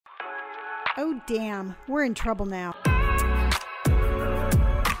Oh, damn. We're in trouble now.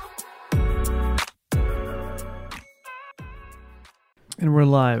 And we're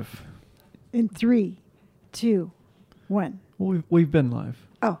live. In 3, 2, 1. Well, we've been live.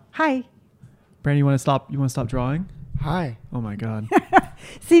 Oh, hi. Brandon, you want to stop? You want to stop drawing? Hi. Oh my God.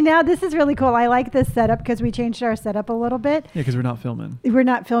 See, now this is really cool. I like this setup because we changed our setup a little bit. Yeah, because we're not filming. We're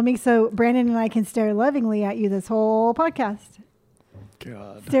not filming, so Brandon and I can stare lovingly at you this whole podcast.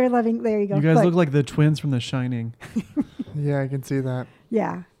 God. Stare loving. There you go. You guys look like the twins from The Shining. Yeah, I can see that.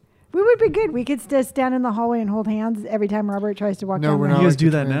 Yeah. We would be good. We could just stand in the hallway and hold hands every time Robert tries to walk No, down we're the not. You guys like do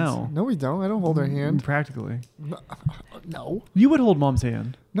the that twins. now. No, we don't. I don't hold her hand. Practically. No. You would hold mom's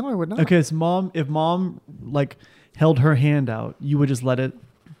hand. No, I would not. Okay, so if mom like held her hand out, you would just let it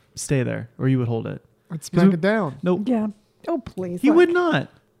stay there, or you would hold it. I'd smack it down. Nope. Yeah. Oh, please. He look. would not.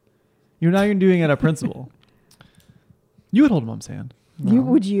 You're not even doing it out of principle. You would hold mom's hand. You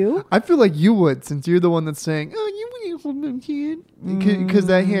would you? I feel like you would, since you're the one that's saying, "Oh, you wouldn't hold my hand," because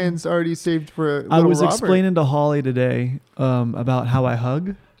that hand's already saved for. I was Robert. explaining to Holly today about how I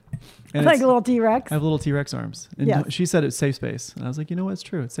hug. And Like it's- a little T-Rex? I have little T-Rex arms. And Yes. she said it's safe space. And I was like, you know what? It's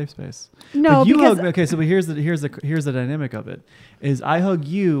true. It's safe space. No, but you because hug, okay, so but here's the dynamic of it. Is I hug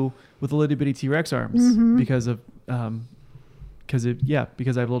you with little bitty T-Rex arms Mm-hmm. because I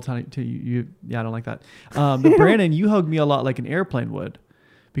have little tiny I don't like that. But Brandon, you hug me a lot like an airplane would.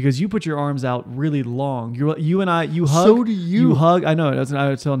 Because you put your arms out really long. You hug. So do you. You hug. I know. I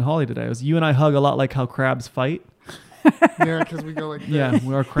was telling Holly today. It was you and I hug a lot like how crabs fight. Yeah, because we go like this. Yeah,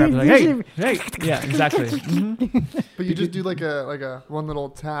 we are crabs. Like, hey, hey. Yeah, exactly. Mhm. But you just do like a one little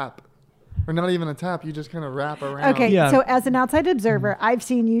tap, or not even a tap. You just kind of wrap around. Okay, Yeah. so as an outside observer, I've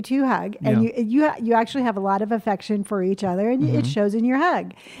seen you two hug, and Yeah. you actually have a lot of affection for each other, and it Mhm. shows in your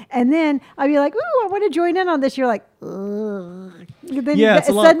hug. And then I'll be like, "Ooh, I want to join in on this." You're like, "Ugh." Then Yeah, it's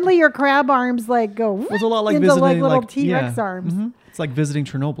a lot- suddenly your crab arms like go It's a lot like into visiting like little like T-Rex yeah. arms. Mhm. It's like visiting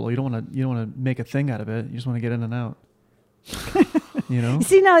Chernobyl. You don't want to make a thing out of it. You just want to get in and out. You know?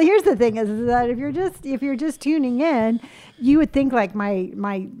 See, now here's the thing: is that if you're just tuning in, you would think like my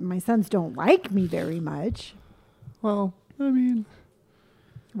sons don't like me very much. Well, I mean,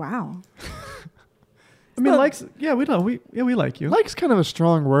 Wow. likes. Yeah, we like you. like's kind of a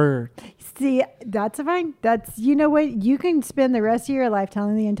strong word. See, that's fine. That's, you know what? You can spend the rest of your life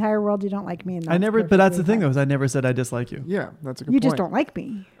telling the entire world you don't like me. And I never. But that's the perfectly thing, though, fine. is I never said I dislike you. Yeah, that's a good You point. just don't like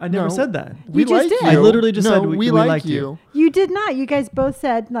me. I never No. said that. We You just like did. you. I literally just no, said we like like you. You did not. You guys both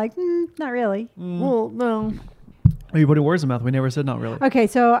said like, not really. Well, no. Oh, you putting words in my mouth. We never said not really. Okay,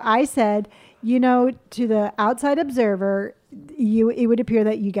 so I said, to the outside observer, it would appear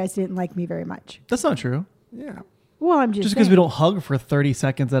that you guys didn't like me very much. That's not true. Yeah. Well, I'm just Just because saying. we don't hug for 30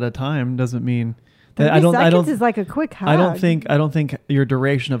 seconds at a time doesn't mean that 30 I don't. seconds is like a quick hug. I don't think your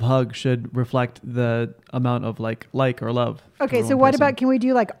duration of hug should reflect the amount of like or love. Okay, for so one what person. about, can we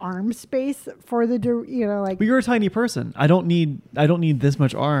do like arm space for the, like. But you're a tiny person. I don't need this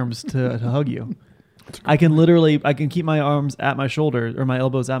much arms to hug you. I can keep my arms at my shoulder or my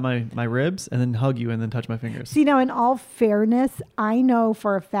elbows at my ribs and then hug you and then touch my fingers. See, now in all fairness, I know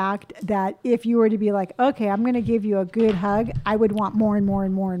for a fact that if you were to be like, okay, I'm going to give you a good hug, I would want more and more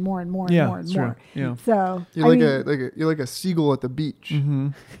and more and more and more Yeah, and more and it's true. more. Yeah. So You're I you're like a seagull at the beach. Mm-hmm.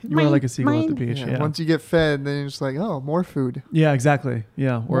 You Mine- are like a seagull at the mine- beach. Yeah. Yeah. Once you get fed, then you're just like, oh, more food. Yeah, exactly.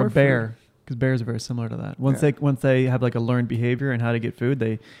 Yeah, or More a bear, because bears are very similar to that. Once they have like a learned behavior and how to get food,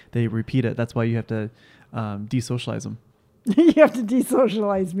 they repeat it. That's why you have to desocialize them. you have to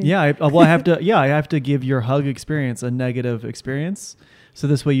desocialize me. Yeah, I have to. Yeah, I have to give your hug experience a negative experience, so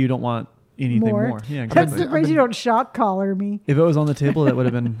this way you don't want anything more. Yeah, I'm exactly. surprised you don't shock collar me. If it was on the table, that would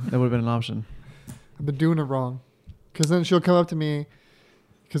have been an option. I've been doing it wrong. Because then she'll come up to me,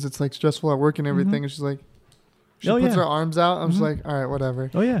 because it's like stressful at work and everything, and she's like, she Oh, puts yeah. her arms out. I'm just like, all right, whatever.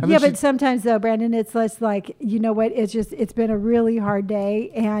 Oh yeah. And Yeah, then but sometimes though, Brandon, it's less like, you know what? It's been a really hard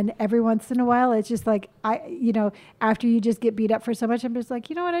day. And every once in a while, it's just like, after you just get beat up for so much, I'm just like,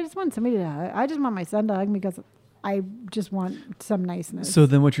 you know what? I just want somebody to hug. I just want my son to hug me because I just want some niceness. So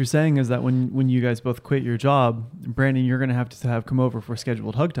then what you're saying is that when you guys both quit your job, Brandon, you're going to have come over for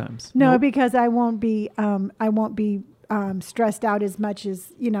scheduled hug times. No, Nope. because I won't be stressed out as much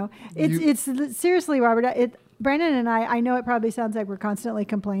as, it's seriously, Robert, Brandon and I know it probably sounds like we're constantly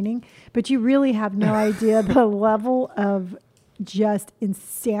complaining, but you really have no idea the level of just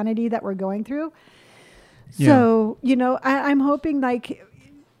insanity that we're going through. Yeah. So, I'm hoping like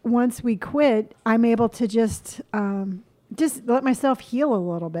once we quit, I'm able to just let myself heal a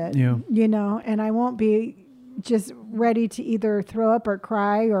little bit, Yeah. And I won't be just ready to either throw up or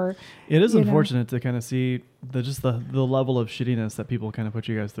cry or. It is you know. unfortunate to kind of see the level of shittiness that people kind of put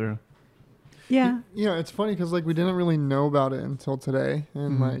you guys through. Yeah. It's funny because like we didn't really know about it until today,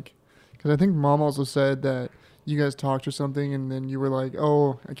 and Mhm. like, because I think Mom also said that you guys talked or something, and then you were like,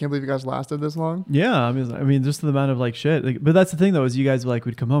 "Oh, I can't believe you guys lasted this long." Yeah, I mean, just the amount of like shit. Like, but that's the thing though, is you guys like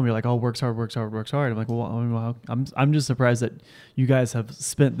would come home, you're like, oh, works hard, works hard, works hard. I'm like, well, I'm just surprised that you guys have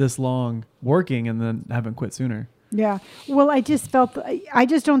spent this long working and then haven't quit sooner. Yeah. Well, I just felt, I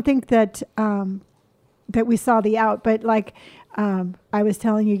just don't think that, that we saw the out, but like, I was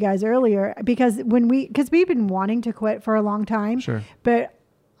telling you guys earlier, because we've been wanting to quit for a long time, Sure. but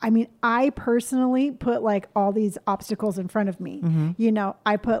I mean, I personally put like all these obstacles in front of me. Mhm.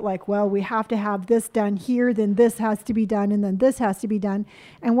 I put like, well, we have to have this done here, then this has to be done, and then this has to be done.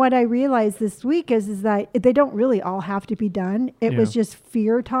 And what I realized this week is that they don't really all have to be done. It was Yeah. just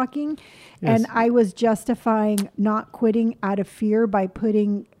fear talking. Yes. And I was justifying not quitting out of fear by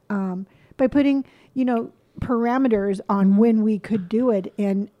putting, parameters on when we could do it.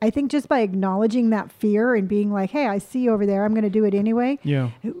 And I think just by acknowledging that fear and being like, hey, I see you over there, I'm going to do it anyway.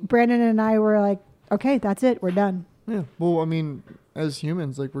 Yeah. Brandon and I were like, okay, that's it. We're done. Yeah. Well, I mean, as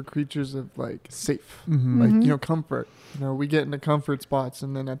humans, like we're creatures of like safe, Mm-hmm. like Mhm. comfort. We get into comfort spots,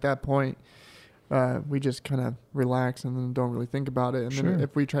 and then at that point, we just kind of relax and then don't really think about it. And Sure. then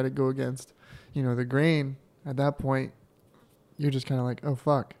if we try to go against, the grain, at that point, you're just kind of like, oh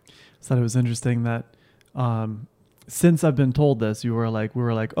fuck. I thought it was interesting that since I've been told this, we were like,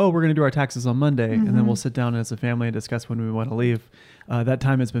 oh, we're going to do our taxes on Monday, and then Mhm. we'll sit down as a family and discuss when we want to leave. That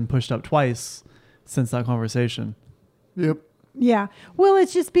time has been pushed up twice since that conversation. Yep. Yeah. Well,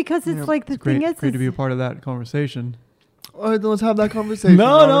 it's just because it's Yep. like the It's great, thing is, great to be a part of that conversation. All right, then let's have that conversation. No,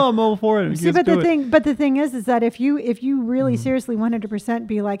 Robert. I'm all for it. You see, guys but do the it. thing is that if you really Mhm. seriously 100%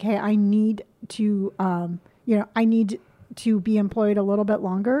 be like, hey, I need to, I need to be employed a little bit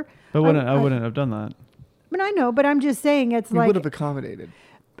longer. But I I- wouldn't have done that. But I know, but I'm just saying it's We would like have accommodated.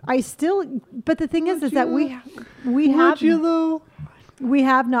 I still. But the thing is Would that you? we have though? we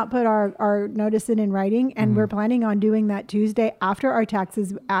have not put our notice in writing, and Mhm. we're planning on doing that Tuesday after our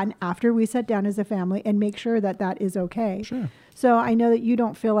taxes and after we sit down as a family and make sure that that is okay. Sure. So I know that you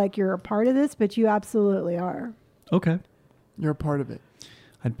don't feel like you're a part of this, but you absolutely are. Okay. You're a part of it.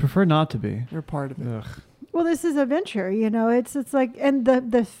 I'd prefer not to be. You're a part of it. Ugh. Well, this is a venture, it's like, and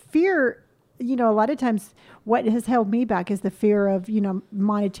the fear, a lot of times what has held me back is the fear of,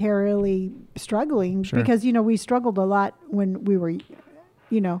 monetarily struggling Sure. because, we struggled a lot when we were,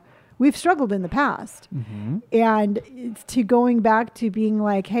 we've struggled in the past. Mm-hmm. And it's to going back to being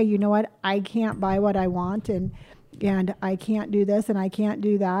like, hey, you know what? I can't buy what I want and I can't do this and I can't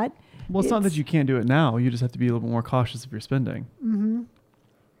do that. Well, it's not that you can't do it now. You just have to be a little bit more cautious of your spending. Mm-hmm.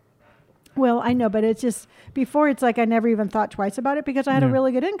 Well, I know, but it's just before it's like I never even thought twice about it because I had a Yeah.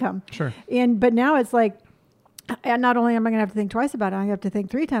 really good income. Sure. But now it's like, and not only am I going to have to think twice about it, I have to think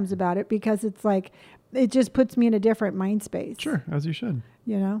 3 times about it because it's like, it just puts me in a different mind space. Sure, as you should.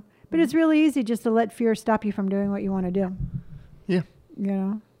 But it's really easy just to let fear stop you from doing what you want to do.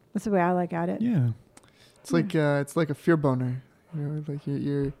 Yeah. That's the way I look at it. Yeah. It's like a fear boner. Like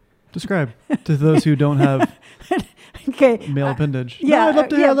you're Describe to those who don't have Okay. male appendage. yeah, No, I'd love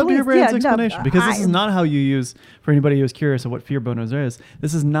to yeah, hear please, Brandon's yeah, no, explanation because this I- is not how you use, for anybody who's curious of what fear boners is,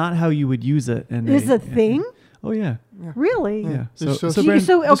 this is not how you would use it. Is a thing? Oh, yeah. Really? Yeah. It's So, just- so, You-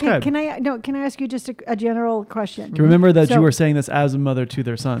 Brandon, okay, describe. can I ask you just a general question? You remember that So- you were saying this as a mother to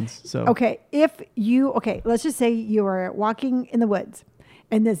their sons. So Okay, let's just say you are walking in the woods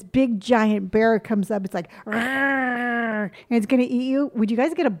and this big giant bear comes up. It's like, "Rrrr," and it's going to eat you. Would you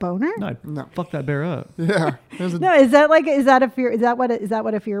guys get a boner? no, I'd No. fuck that bear up. Yeah. There's a, No, is that a fear? Is that what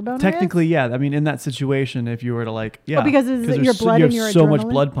a fear boner Technically, is? yeah. I mean, in that situation, if you were to because it's there's your blood you and have your so much adrenaline?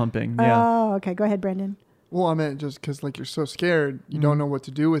 blood pumping. Yeah. Oh, okay. Go ahead, Brendan. well, I meant just because like you're so scared, you Mhm. don't know what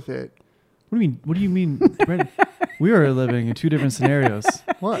to do with it. What do you mean? Brandon? We are living in 2 different scenarios.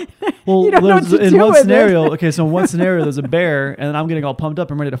 What? Well, You don't know what to in do one with it. scenario, okay, so in one scenario, there's a bear, and I'm getting all pumped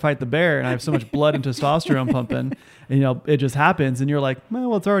up and ready to fight the bear, and I have so much blood and testosterone pumping, and it just happens, and you're like,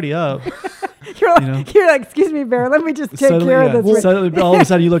 well, it's already up. You're like, excuse me, bear. Let me just take care of this. Suddenly, all of a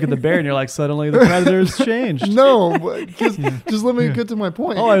sudden, you look at the bear, and you're like, suddenly the predator's changed. No, just let me Yeah. get to my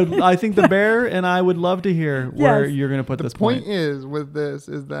point. Oh, I think the bear, and I would love to hear where Yes. you're going to put the this point point. is with this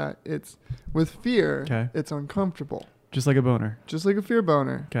is that it's with fear, Okay. it's uncomfortable, Just like a boner. just like a fear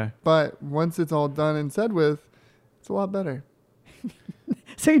boner. Okay. But once it's all done and said with, it's a lot better.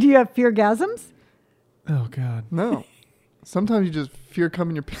 So do you have fear gasms? Oh, God. No, sometimes you just fear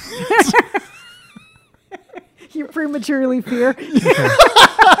coming your pants. You prematurely fear. Okay.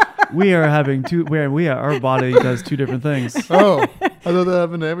 We are having our body does 2 different things. Oh, I thought that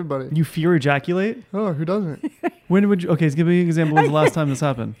happened to everybody. You fear ejaculate? Oh, who doesn't? When would you, okay, give me an example. When's the last time this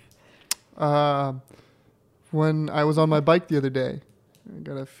happened? When I was on my bike the other day, I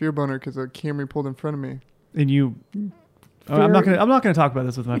got a fear boner because a Camry pulled in front of me. And you, I'm not gonna talk about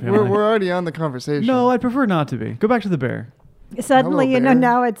this with my family. We're already on the conversation. No, I'd prefer not to be. Go back to the bear. Suddenly, Hello, you know, bear.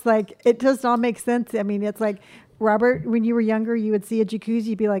 now it's like, it just all makes sense. I mean, it's like, Robert, when you were younger, you would see a jacuzzi,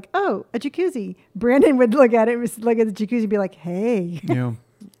 you'd be like, oh, a jacuzzi. Brandon would look at it, look at the jacuzzi, and be like, hey. You know,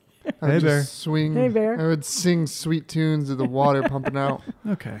 I would Hey, just bear. swing. Hey, bear. I would sing sweet tunes of the water pumping out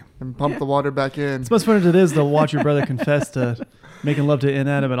okay. and pump the water back in. It's much fun as it is to watch your brother confess to making love to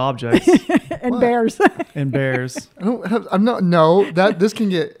inanimate objects And What? bears. and bears. I don't have. I'm not. No, that this can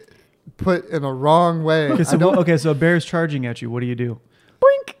get put in a wrong way. Okay, I so don't. so a bear's charging at you. What do you do?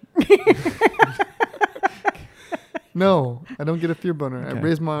 Boink. No, I don't get a fear boner. I Okay.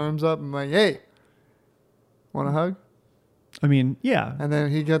 raise my arms up. I'm like, hey, want a hug? I mean, yeah. And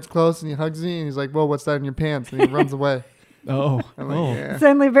then he gets close and he hugs me and he's like, "Whoa, what's that in your pants?" And he runs away. Oh, I'm like, oh, yeah,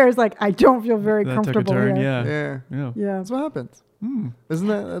 Suddenly, bear's like, I don't feel very that took a comfortable turn. here. Yeah, yeah. yeah. Yeah. That's what happens. Hmm. Isn't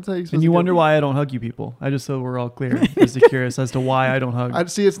that? That's how you. And you wonder why I don't hug you people. I just so we're all clear. Just curious as to why I don't hug. I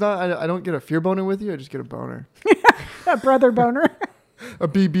see. It's not. I don't get a fear boner with you. I just get a boner. A brother boner. A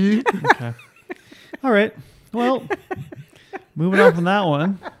BB. Okay. All right. Well, moving on from that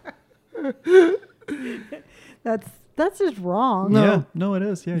one. That's just wrong. No. Yeah. No, it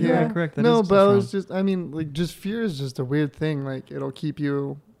is. Yeah, you're Yeah. right, correct. That No, is but I wrong. was just. I mean, like, just fear is just a weird thing. Like, it'll keep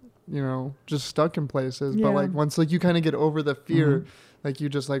you, just stuck in places. Yeah. But like once like you kind of get over the fear, Mhm. like you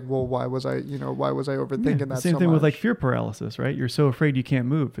just like, well, why was I overthinking Yeah, that? same so thing with like much? fear paralysis, right? You're so afraid you can't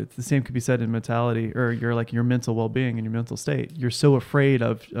move. It's the same could be said in mentality or your mental well-being and your mental state. You're so afraid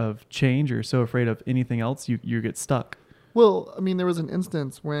of change, or you're so afraid of anything else, you get stuck. Well, I mean, there was an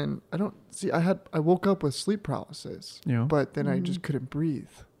instance when I woke up with sleep paralysis, You know? but then I just couldn't breathe.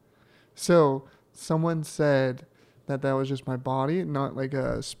 So someone said that was just my body, not like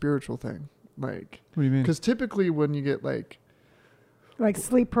a spiritual thing. Like, What do you mean? because typically when you get like, Like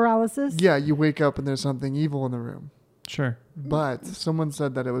sleep paralysis. yeah, you wake up and there's something evil in the room. Sure. But someone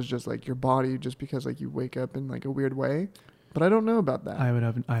said that it was just like your body, just because like you wake up in like a weird way. But I don't know about that. I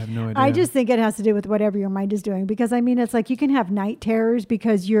have no idea. I just think it has to do with whatever your mind is doing, because I mean, it's like you can have night terrors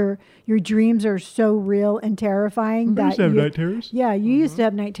because your dreams are so real and terrifying that you, terrors. yeah, you used to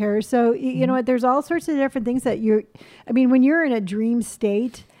have night terrors. So you know what? There's all sorts of different things that I mean, when you're in a dream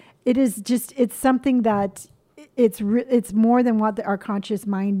state, it's something that it's more than what our conscious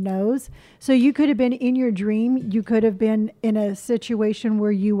mind knows. So you could have been in your dream. You could have been in a situation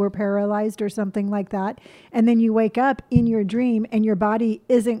where you were paralyzed or something like that. And then you wake up in your dream and your body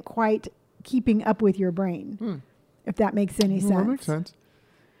isn't quite keeping up with your brain, if that makes any sense. That makes sense.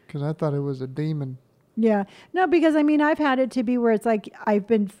 Because I thought it was a demon. Yeah. No, because I mean, I've had it to be where it's like I've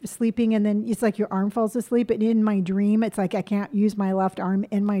been sleeping and then it's like your arm falls asleep. And in my dream, it's like I can't use my left arm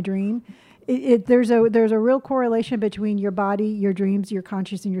in my dream. There's a real correlation between your body, your dreams, your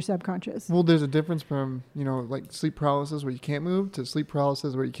conscious, and your subconscious. Well, there's a difference from, like sleep paralysis where you can't move to sleep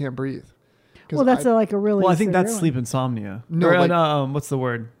paralysis where you can't breathe. 'Cause Well, that's like a really. Well, I think severe that's one. sleep insomnia. No, Or, like- what's the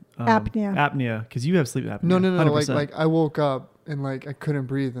word? Apnea. Apnea, because you have sleep apnea. No, 100%. like I woke up and like I couldn't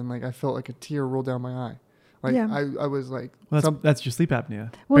breathe and like I felt like a tear roll down my eye. Like Yeah. I was like, Well, that's your sleep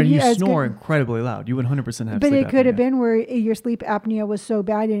apnea. Well, But you yeah, it's snore good. incredibly loud. You would 100% have But sleep it could have apnea. been where your sleep apnea was so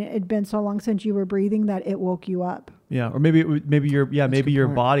bad and it had been so long since you were breathing that it woke you up. Yeah, or maybe your a good your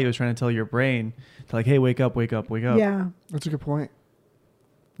point. body was trying to tell your brain to like, hey, wake up, wake up, wake up. Yeah. that's a good point.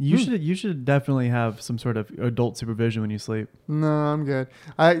 You should definitely have some sort of adult supervision when you sleep. No, I'm good.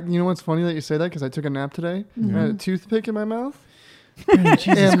 You know what's funny that you say that? Because I took a nap today. Mm-hmm. I had a toothpick in my mouth. Man,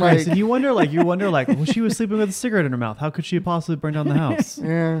 Jesus And, Christ! like- And you wonder, well, she was sleeping with a cigarette in her mouth. How could she possibly burn down the house?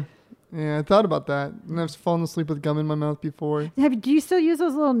 Yeah. Yeah, I thought about that. And I've fallen asleep with gum in my mouth before. Do you still use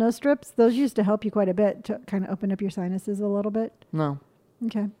those little nose strips? Those used to help you quite a bit to kind of open up your sinuses a little bit. No,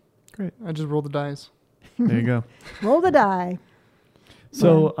 Okay. Great. I just rolled the dice. There you go. Roll the die.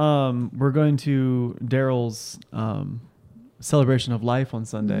 So we're going to Daryl's celebration of life on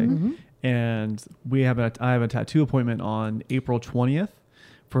Sunday, Mhm. and I have a tattoo appointment on April 20th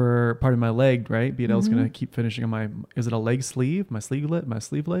for part of my leg. Right, BL's Mm-hmm. going to keep finishing on is it a leg sleeve? My sleeve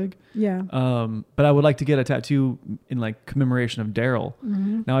leg. Yeah. But I would like to get a tattoo in like commemoration of Daryl.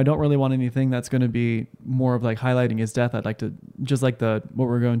 Mm-hmm. Now I don't really want anything that's going to be more of like highlighting his death. I'd like to just like what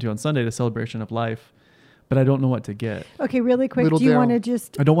we're going to on Sunday, the celebration of life. But I don't know what to get. Okay, really quick. Little Do you Daryl. want to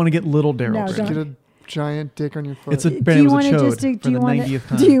just I don't want to get little Daryl. No, Brandon. don't. Get a giant dick on your foot. It's a do Brandon you was a want to chode just do for you the want 90th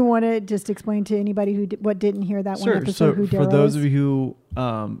time. to do you want to just explain to anybody what didn't hear that one Sure. episode So who for Daryl those is? of you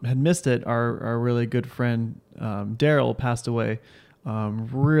who had missed it, our really good friend Daryl passed away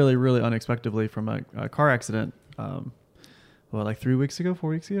really, really unexpectedly from a car accident like 3 weeks ago, 4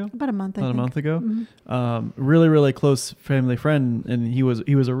 weeks ago, About a month, I about a think. month ago. Mhm. Really, really close family friend, and he was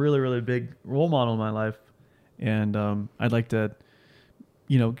a really, really big role model in my life. And I'd like to,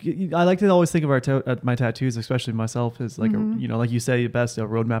 I like to always think of my tattoos, especially myself, as like Mhm. like you say, best a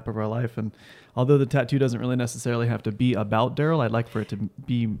roadmap of our life. And although the tattoo doesn't really necessarily have to be about Daryl, I'd like for it to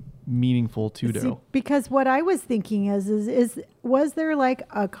be meaningful to See, Daryl. because what I was thinking is was there like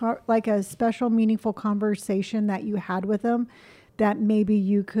a special meaningful conversation that you had with him that maybe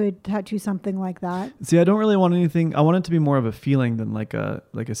you could tattoo something like that? See, I don't really want anything. I want it to be more of a feeling than like a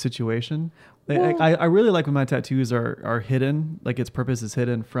situation. Well- I really like when my tattoos are hidden, like its purpose is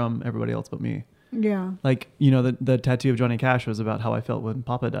hidden from everybody else but me. Yeah. Like, the tattoo of Johnny Cash was about how I felt when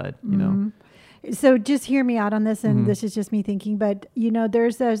Papa died, Mhm. So just hear me out on this, and Mhm. this is just me thinking, but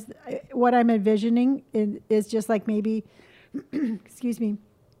there's what I'm envisioning is just like maybe, excuse me,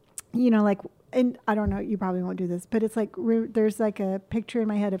 like, and I don't know, you probably won't do this, but it's like there's like a picture in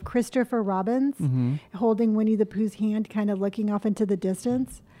my head of Christopher Robbins Mm-hmm. holding Winnie the Pooh's hand, kind of looking off into the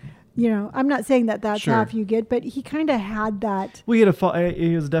distance. I'm not saying that that's Sure. half you get, but he kind of had that. Well,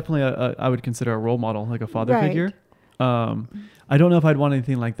 he was definitely I would consider a role model, like a father Right. figure. I don't know if I'd want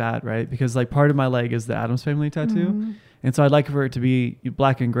anything like that, right? Because like part of my leg is the Addams Family tattoo. Mhm. And so I'd like for it to be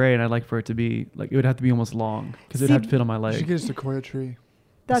black and gray, and I'd like for it to be like, it would have to be almost long because it would See, have to fit on my You should leg. get a sequoia tree. A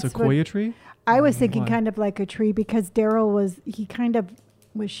That's what sequoia tree? I was thinking, Why? kind of like a tree, because Daryl he kind of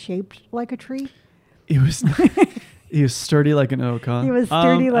was shaped like a tree. It was he was sturdy like an oak, huh? He was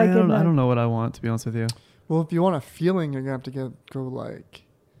sturdy like I don't, an I oak. don't know what I want, to be honest with you. Well, if you want a feeling, you're gonna have to go like.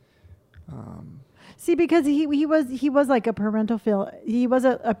 See, because he was like a parental he was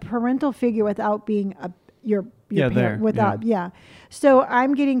a parental figure without being your Yeah, parent, there, without yeah. So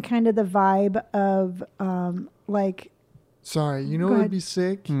I'm getting kind of the vibe of like Sorry, you know Go what would ahead. be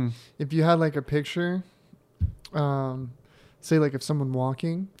sick Hmm. if you had like a picture. Say like if someone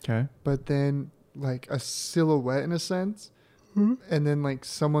walking, Okay. but then like a silhouette in a sense, and then like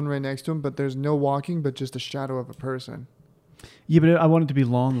someone right next to him, but there's no walking, but just a shadow of a person. Yeah, but I want it to be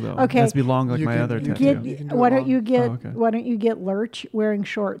long though. Okay. It has to be long like You my can- other you tattoo. can- you do why it don't long. you get Oh, okay. why don't you get Lurch wearing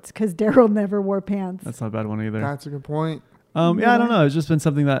shorts, because Daryl never wore pants. That's not a bad one either. That's a good point. Yeah, I Yeah. don't know. It's just been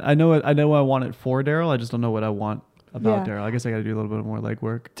something that I know I want it for Daryl. I just don't know what I want about Yeah. Daryl. I guess I got to do a little bit more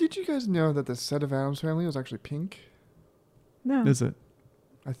legwork. Did you guys know that the set of Addams Family was actually pink? No. Is it?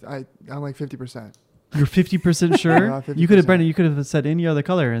 I'm like 50%. You're 50% sure? Yeah, You could have, 50%. Brendan, you could have said any other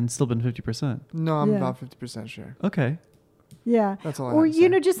color and still been 50%. No, I'm Yeah. about 50% sure. Okay. Yeah. That's all I Or have to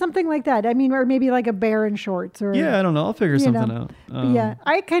say. just something like that. I mean, or maybe like a bear in shorts, or Yeah, I don't know. I'll figure You something know, out. But yeah,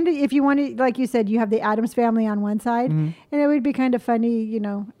 I kind of, if you want to, like you said, you have the Addams Family on one side, mhm. and it would be kind of funny,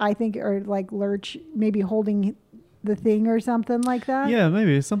 I think, or like Lurch maybe holding the thing or something like that. Yeah,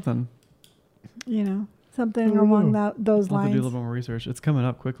 maybe something. Something I don't along know. those I'll have to do a lines. little more research. It's coming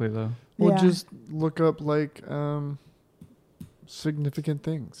up quickly though. Well, Yeah. just look up like significant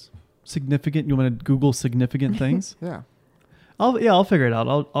things. Significant. You want to Google significant things? Yeah. I'll figure it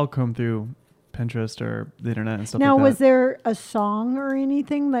out. I'll comb through Pinterest or the internet and stuff Now, like was that. there a song or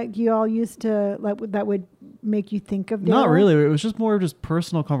anything like you all used to that would make you think of Daryl? Not really. It was just more of just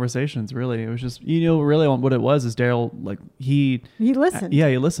personal conversations. Really, it was just really what it was is Daryl. Like He listened. Yeah,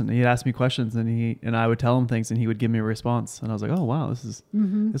 he listened. He'd ask me questions, and I would tell him things, and he would give me a response. And I was like, oh wow, this is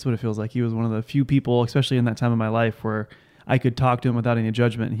what it feels like. He was one of the few people, especially in that time of my life, where I could talk to him without any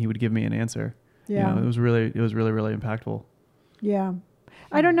judgment, and he would give me an answer. Yeah. It was really really impactful. Yeah.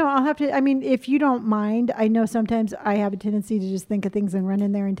 I don't know. I'll have to, if you don't mind, I know sometimes I have a tendency to just think of things and run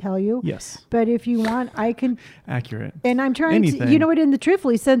in there and tell you. Yes, But if you want, I can, accurate. and I'm trying to, Anything.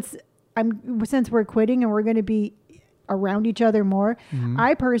 truthfully, since we're quitting and we're going to be around each other more, Mhm.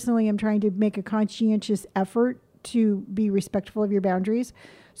 I personally am trying to make a conscientious effort to be respectful of your boundaries.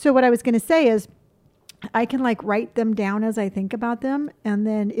 So what I was going to say is, I can write them down as I think about them. And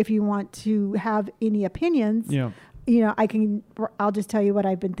then if you want to have any opinions, Yeah, I'll just tell you what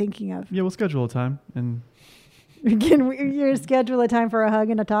I've been thinking of. we'll schedule a time and Can you schedule a time for a hug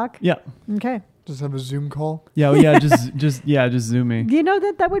and a talk? yeah, Okay. Just have a Zoom call. just Zoom me.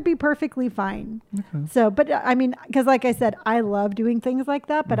 That would be perfectly fine. Okay. So, but because like I said, I love doing things like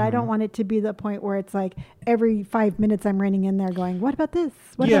that, but I don't Mhm. want it to be the point where it's like every 5 minutes I'm running in there going, what about this?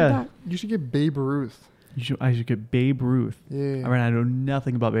 What Yeah. about that? You should get Babe Ruth. I should get Babe Ruth. Yeah. I mean, I know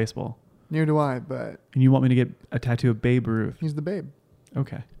nothing about baseball, Neither do I, but and you want me to get a tattoo of Babe Ruth? he's the Babe.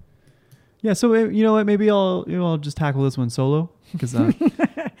 Okay. Yeah. So you know what? Maybe I'll just tackle this one solo because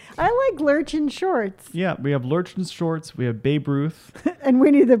I like Lurch in shorts yeah, we have Lurch in shorts, we have Babe Ruth, and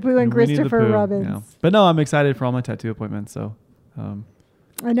Winnie the Pooh and Winnie the Christopher Pooh, Robbins. yeah. But no, I'm excited for all my tattoo appointments. So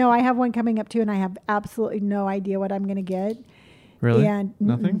I know I have one coming up too, and I have absolutely no idea what I'm going to get. Really? And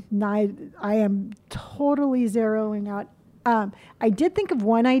Nothing? I am totally zeroing out. I did think of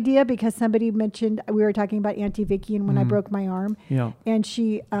one idea because somebody mentioned, we were talking about Auntie Vicky and when I broke my arm, Yeah. and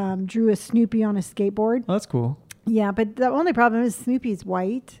she drew a Snoopy on a skateboard. Oh, that's cool. Yeah, but the only problem is Snoopy's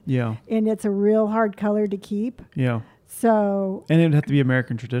white, Yeah. and it's a real hard color to keep. Yeah. So And it would have to be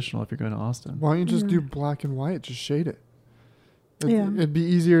American traditional if you're going to Austin. Why don't you just do black and white? Just shade it. Yeah. It'd be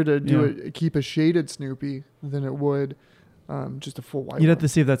easier to do it, keep a shaded Snoopy than it would just a full white. You'd have one. to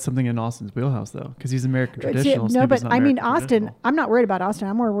see if that's something in Austin's wheelhouse, though, because he's American See, traditional. no, Snoopy's but not I mean, American Austin, traditional. I'm not worried about Austin.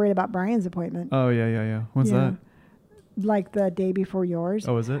 I'm more worried about Brian's appointment. Oh, yeah. When's Yeah. that? Like the day before yours.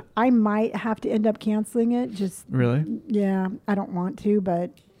 Oh, is it? I might have to end up canceling it. Just, Really? yeah, I don't want to,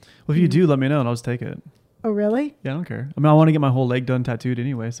 but. Well, if you do, let me know and I'll just take it. Oh, really? Yeah, I don't care. I mean, I want to get my whole leg done tattooed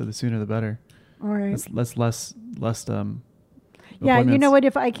anyway, so the sooner the better. All right. That's less Yeah, you know appointments. what?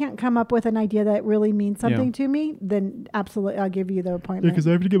 If I can't come up with an idea that really means something Yeah. to me, then absolutely I'll give you the Yeah, appointment. because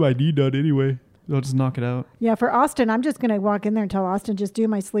I have to get my knee done anyway. I'll just knock it out. Yeah, for Austin, I'm just going to walk in there and tell Austin, just do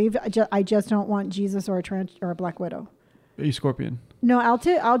my sleeve. I just don't want Jesus or a trench or a Black Widow. Are you Scorpion? No,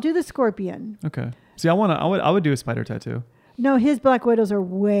 I'll do the Scorpion. Okay. See, I would do a spider tattoo. No, his Black Widows are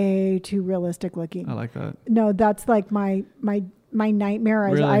way too realistic looking. I like that. No, that's like my nightmare.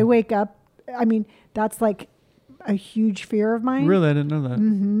 Really? I wake up. I mean, that's like a huge fear of mine. Really, I didn't know that.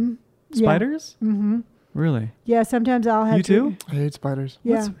 Mm-hmm. Spiders? Mm-hmm. Really? Yeah, sometimes I'll have You too? I hate spiders.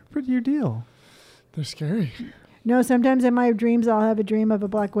 Yeah. What's your deal? They're scary. No, sometimes in my dreams I'll have a dream of a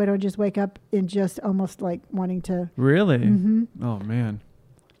Black Widow and just wake up and just almost like wanting to. Really? Mm-hmm. Oh man.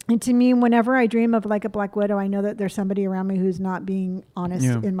 And to me, whenever I dream of like a Black Widow, I know that there's somebody around me who's not being honest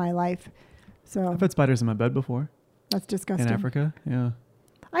Yeah. in my life. So I've had spiders in my bed before that's disgusting. in Africa. Yeah.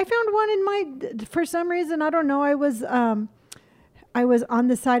 I found one in my, for some reason, I don't know. I was on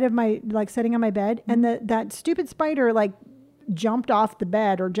the side of my, like sitting on my bed, and that stupid spider like jumped off the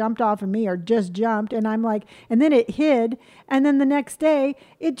bed or jumped off of me or just jumped, and I'm like, and then it hid, and then the next day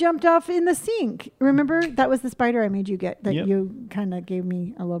it jumped off in the sink. Remember, that was the spider I made you get that Yep. you kind of gave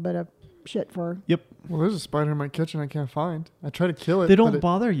me a little bit of shit for. Yep. Well, there's a spider in my kitchen I can't find. I try to kill it. They but don't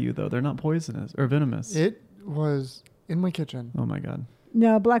bother you though. They're not poisonous or venomous. It was in my kitchen. Oh my god.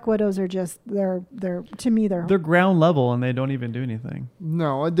 No, Black Widows are just they're to me they're Ground level and they don't even do anything.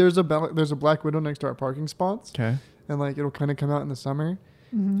 No, there's a Black Widow next to our parking spots, Okay. and like it'll kind of come out in the summer.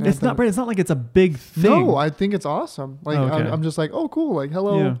 Mhm. And It's I not. thought- It's not like it's a big thing. No, I think it's awesome. Like Oh, okay. I'm just like, oh, cool. Like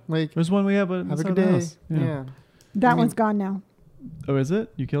hello. Yeah. Like There's one we have. have a good day. Yeah. that I mean- one's gone now. Oh, is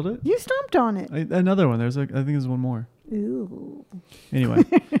it? You killed it? You stomped on it. Another one. I think there's one more. Ooh. Anyway,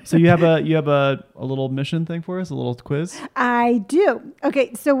 so you have a little mission thing for us, a little quiz. I do.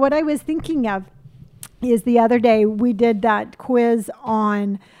 Okay, so what I was thinking of is the other day we did that quiz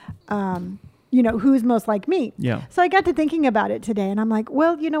on, who's most like me. Yeah. So I got to thinking about it today, and I'm like,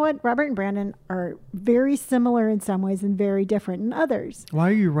 well, you know what? Robert and Brandon are very similar in some ways and very different in others. Why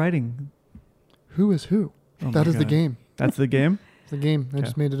are you writing? Who is who? Oh That my is the God. game. That's the game. It's the game. I Okay.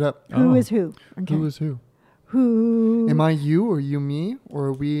 just made it up. Who Oh. is who? Okay. Who is who? Who? Am I you or you me or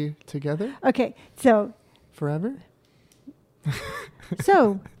are we together Okay, so forever?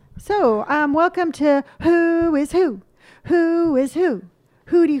 welcome to Who is Who? Who is Who?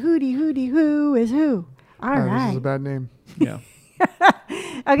 Hooty, hooty, hooty, who is who? All This is right. a bad name. Yeah.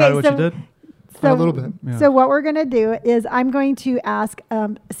 Okay, Probably what you did. So, A little bit. Yeah. So what we're going to do is I'm going to ask a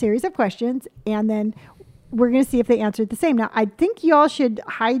series of questions, and then we're going to see if they answered the same. Now, I think y'all should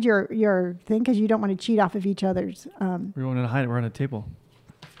hide your thing because you don't want to cheat off of each other's. We wanted to hide it. We're on a table.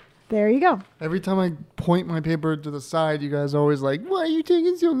 There you go. Every time I point my paper to the side, you guys are always like, why are you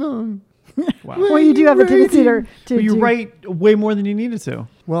taking so long? Wow. Well, you do have a tendency to But you do- write way more than you needed to.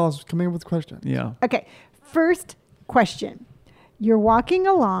 Well, I was coming up with questions. Yeah. Okay, first question. You're walking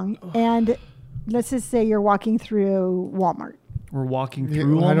along, and let's just say you're walking through Walmart. We're walking Yeah,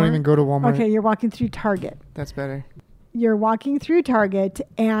 through. I don't Walmart? even go to Walmart. Okay, you're walking through Target. That's better. You're walking through Target,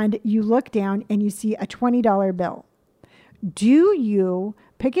 and you look down and you see a $20 bill. Do you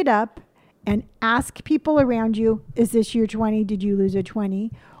pick it up and ask people around you, is this your 20? Did you lose a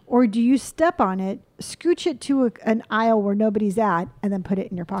 20? Or do you step on it, scooch it to an aisle where nobody's at, and then put it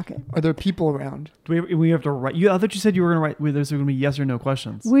in your pocket? Are there people around? Do we have to write? I thought you said you were going to write. There's going to be yes or no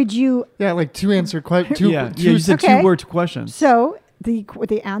questions. Would you? Yeah, like two answer questions. Yeah. You said Okay. 2-word questions. So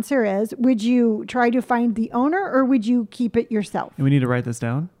the answer is, would you try to find the owner, or would you keep it yourself? And we need to write this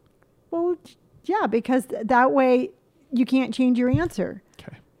down. Well, yeah, because that way you can't change your answer.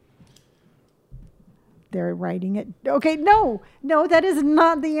 Okay. They're writing it. Okay, no, that is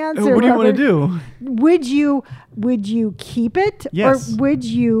not the answer. What do you want to Robert. do? Would you keep it, Yes. or would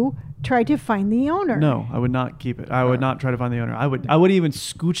you try to find the owner? No, I would not keep it. I would not try to find the owner. I would even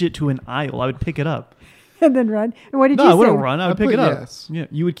scooch it to an aisle. I would pick it up. And then run. And what did No, you I say? wouldn't run. I would I'd pick put it up. yes. Yeah,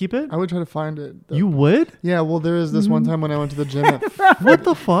 you would keep it. I would try to find it. though. You would? Yeah, well, there is this one time when I went to the gym. What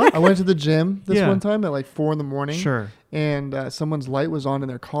the fuck? I went to the gym this Yeah. one time at like 4 a.m. Sure. And someone's light was on in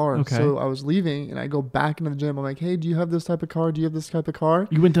their car. Okay. So I was leaving and I go back into the gym. I'm like, hey, do you have this type of car? Do you have this type of car?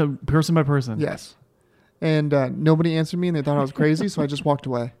 You went to person by person. Yes. And nobody answered me and they thought I was crazy. So I just walked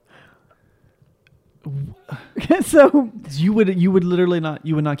away. So You would literally not.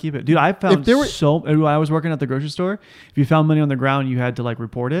 You would not keep it, dude. I found If there were- when I was working at the grocery store, if you found money on the ground, you had to like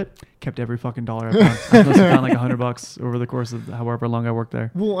report it. Kept every fucking dollar I found. I must have found like $100 over the course of however long I worked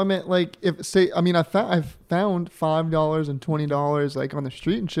there. Well, I meant like I've found $5 and $20 like on the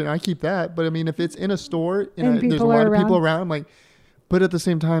street and shit. And I keep that. But I mean, if it's in a store And there's a people lot are of people around. around, I'm like, but at the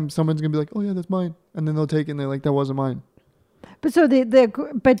same time, someone's gonna be like, oh yeah, that's mine. And then they'll take it and they're like, that wasn't mine. but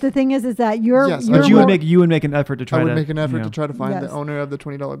the thing is that you're Yes, you're But you more, would make an effort to try I would to make an effort you know. to try to find Yes. the owner of the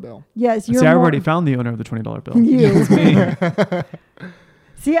 $20 bill. yes you're See, I more, already found the owner of the $20 bill. You. It's me.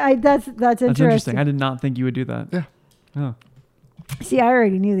 See, that's That's interesting. interesting. I did not think you would do that. Yeah. Oh. See, I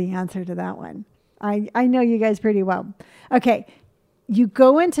already knew the answer to that one. I know you guys pretty well. Okay, you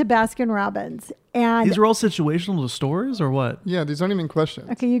go into Baskin Robbins and These are all situational to stores or what? Yeah, these aren't even questions.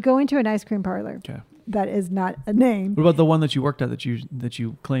 okay, you go into an ice cream parlor. Okay. That is not a name. What about the one that you worked at that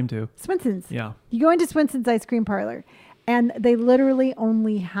you claim to? Swenson's. Yeah. You go into Swenson's ice cream parlor, and they literally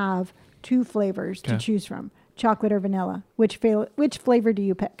only have 2 flavors to Okay. choose from: chocolate or vanilla. Which flavor do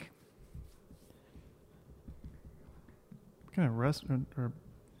you pick? What kind of restaurant or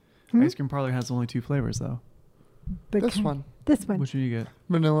Hmm? ice cream parlor has only 2 flavors though? This one, This one. Which do you get?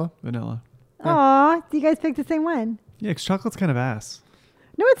 vanilla. Vanilla. Aw, you guys picked the same one. Yeah, 'cause chocolate's kind of ass.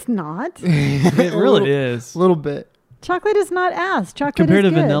 No, it's not. It really is. A little bit. Chocolate is not ass. Chocolate Compared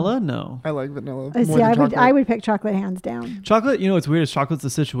is to good. vanilla, no. I like vanilla I more see. than I chocolate. would pick chocolate hands down. Chocolate, you know what's weird is chocolate's a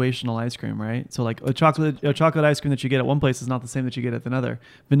situational ice cream, right? So like a chocolate ice cream that you get at one place is not the same that you get at another.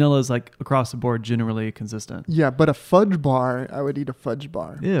 Vanilla is like across the board generally consistent. Yeah, but a fudge bar, I would eat a fudge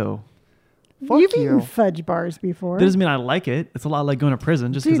bar. Ew. Fuck You've you. eaten fudge bars before. That doesn't mean I like it. It's a lot like going to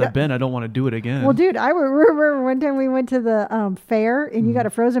prison. Just because Dude, I've been, I don't want to do it again. Well, dude, I remember one time we went to the fair and you got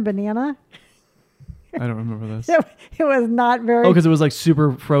a frozen banana. I don't remember this. It was not very. Oh, because it was like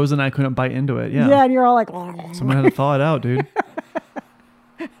super frozen. I couldn't bite into it. Yeah. Yeah, and you're all like. Someone had to thaw it out, dude.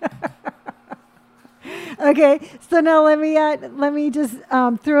 Okay, so now let me just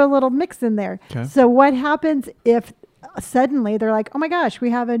throw a little mix in there. Okay. So what happens if suddenly they're like, oh my gosh, we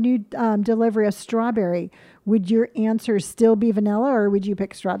have a new delivery of strawberry? Would your answer still be vanilla, or would you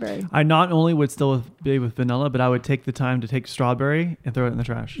pick strawberry? I not only would still be with vanilla, but I would take the time to take strawberry and throw it in the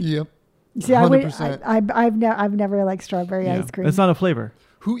trash. Yep. See, I would. 100%. I've never liked strawberry Yeah. ice cream. It's not a flavor.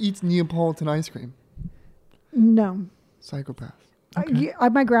 Who eats Neapolitan ice cream? No. Psychopath. Okay.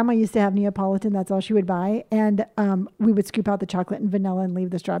 My grandma used to have Neapolitan. That's all she would buy, and we would scoop out the chocolate and vanilla and leave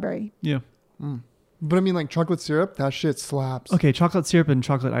the strawberry. Yeah. But I mean, like chocolate syrup, that shit slaps. Okay, chocolate syrup and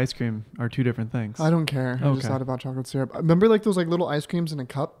chocolate ice cream are 2 different things. I don't care. I Okay. just thought about chocolate syrup. Remember like those like little ice creams in a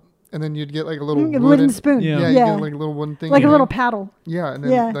cup? And then you'd get like a little A wooden spoon. Yeah. Yeah, Yeah. you get like a little wooden thing. Like a in little there. paddle. Yeah, and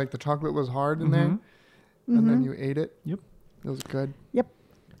then Yeah. like the chocolate was hard in there. Mhm. And then you ate it. Yep. It was good.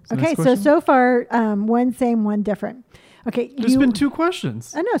 So Okay, next so question? far one same, one different. Okay, There's been 2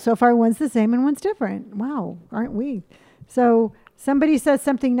 questions. I know. So far, one's the same and one's different. Wow, aren't we? So somebody says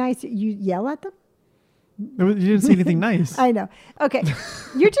something nice, you yell at them. You didn't see anything nice. I know. Okay,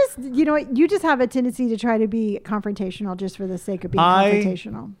 you're just you know what? You just have a tendency to try to be confrontational just for the sake of being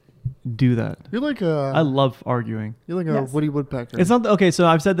confrontational. Do that. You're like I love arguing. you're like a Yes. Woody Woodpecker. It's not okay. So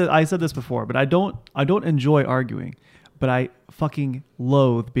I said this before, but I don't enjoy arguing, but I fucking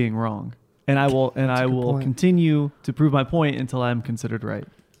loathe being wrong, and I will a good point. continue to prove my point until I'm considered right.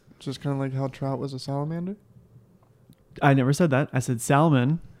 just kind of like how Trout was a salamander. I never said that. I said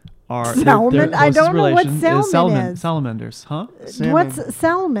salmon are Salmon? Their I closest don't know what relation salmon is. Salamanders, huh? Salmon. What's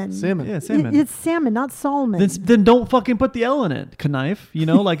salmon? Salmon. Yeah, salmon. It's salmon, not salmon. Then don't fucking put the L in it, knife. You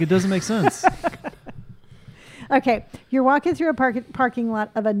know, like it doesn't make sense. Okay, you're walking through a parking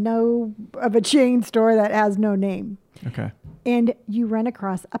lot of a chain store that has no name, Okay. and you run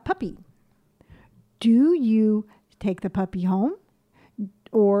across a puppy. Do you take the puppy home,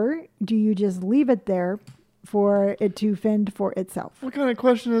 or do you just leave it there for it to fend for itself? What kind of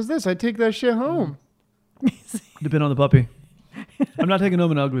question is this? I take that shit home. Depend on the puppy. I'm not taking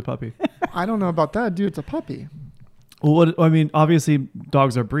home an ugly puppy. I don't know about that, dude. It's a puppy. Well, what I mean, obviously,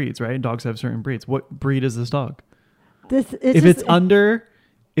 dogs are breeds, right? Dogs have certain breeds. What breed is this dog?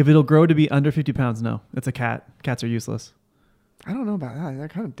 If it'll grow to be under 50 pounds, no, it's a cat. Cats are useless. I don't know about that. They're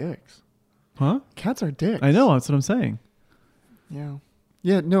kind of dicks. Huh? Cats are dicks. I know. That's what I'm saying. Yeah.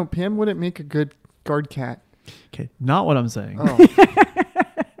 Yeah. No, Pam wouldn't make a good guard cat. Okay, not what I'm saying. Oh.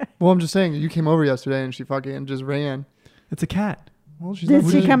 Well, I'm just saying. You came over yesterday and she fucking just ran. It's a cat. Well, she's Did not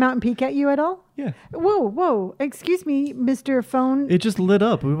she really- come out and peek at you at all? Yeah. Whoa. Excuse me, Mr. Phone. It just lit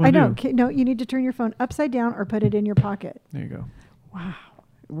up. What do you I want to know. do? Okay, no, you need to turn your phone upside down or put it in your pocket. There you go. Wow.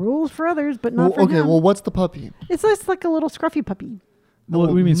 Rules for others, but Well, not for okay. him. Well, what's the puppy? It's just like a little scruffy puppy. What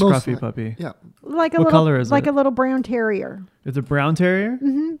do you mean mostly. scruffy puppy? Yeah. Like a What little, color is like it? a little brown terrier. It's a brown terrier?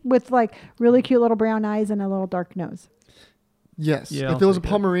 With like really cute little brown eyes and a little dark nose. Yes. Yeah, If I'll it was a take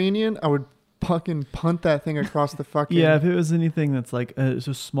it. Pomeranian, I would fucking punt that thing across the fucking. Yeah, if it was anything that's like it's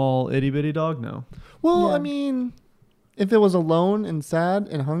a small itty bitty dog, no. Well, Yeah. I mean, if it was alone and sad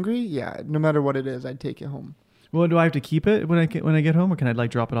and hungry, yeah, no matter what it is, I'd take it home. Well, do I have to keep it when I get home, or can I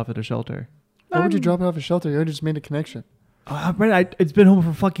like drop it off at a shelter? Why would you Um, drop it off a shelter? You already just made a connection. Brandon, it's been home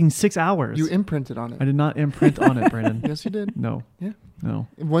for fucking 6 hours. You imprinted on I it. did not imprint on it, Brandon. Yes, you did. No. Yeah. No.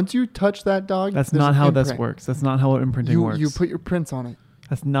 Once you touch that dog, That's there's not an how this imprint. works. That's not how imprinting You works. you put your prints on it.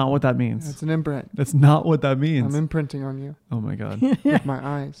 That's not what that means. That's an imprint. That's not what that means. I'm imprinting on you Oh my god. with my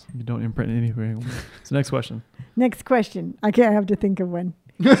eyes. You don't imprint anything. So next question. Next question. I can't have to think of one.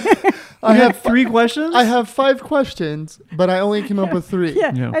 I have 3 questions? I have 5 questions, but I only came up with 3.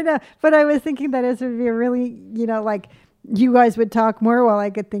 Yeah, Yeah. I know. But I was thinking that this would be a really, like you guys would talk more while I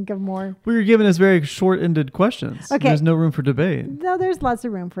could think of more. Well, you're giving us very short-ended questions. Okay. There's no room for debate. No, there's lots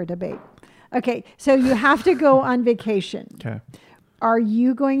of room for debate. Okay, so you have to go on vacation. Okay. Are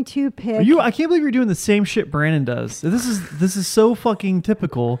you going to pick? I can't believe you're doing the same shit Brandon does. This is so fucking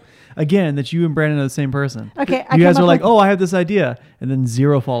typical. Again, that you and Brandon are the same person. Okay, You guys come are up like, with- oh, I have this idea, and then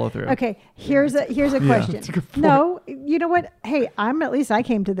 0 follow through. Okay, here's a question. That's a good point. No, you know what? Hey, at least I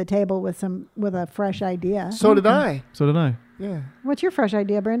came to the table with a fresh idea. So did I. So did I. Yeah. What's your fresh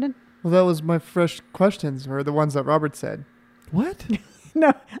idea, Brandon? Well, that was my fresh questions, or the ones that Robert said. What?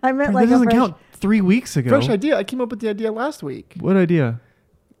 No, I meant That like a doesn't fresh. count. 3 weeks ago. Fresh idea. I came up with the idea last week. What idea?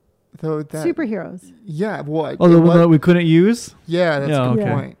 So that, Superheroes. Yeah. Well, Oh, the one that we couldn't use? yeah, that's Yeah, a good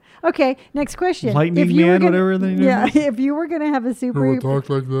okay. point. Okay, next question. Lightning If you were Man, gonna- whatever the name Yeah, is? if you were gonna have a super, talk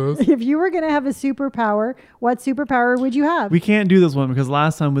like this. if you were gonna have a superpower, what superpower would you have? We can't do this one because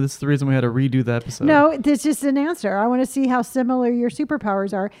last time, this is the reason we had to redo the episode. No, it's just an answer. I want to see how similar your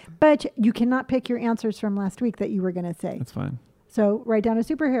superpowers are, but you cannot pick your answers from last week that you were going to say. That's fine. So write down a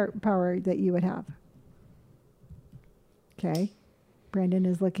superpower that you would have. Okay. Brandon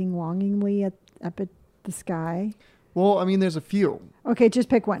is looking longingly up at the sky. Well, I mean, there's a few. Okay, just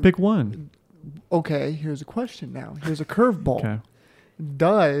pick one. Pick one. Okay, here's a question now. Here's a curveball. Okay.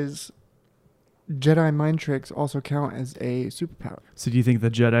 Does Jedi mind tricks also count as a superpower? So do you think the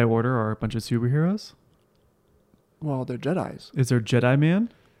Jedi Order are a bunch of superheroes? Well, they're Jedis. Is there Jedi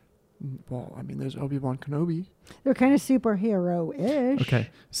Man? Well, I mean, there's Obi-Wan Kenobi. They're kind of superhero-ish. Okay.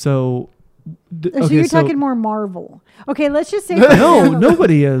 So. So you're talking more Marvel. Okay, let's just say. No,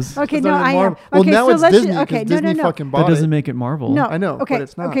 nobody is. Okay, It's no, not I am. Marvel. Okay, Well, now so it's let's Disney. okay, 'cause no, Disney no. fucking That bought doesn't it. make it Marvel. No, I know, Okay, but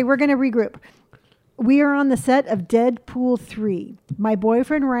it's not. okay, we're gonna regroup. We are on the set of Deadpool 3. My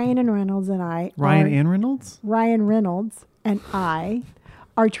boyfriend Ryan Reynolds and I. Ryan Reynolds? Ryan Reynolds and I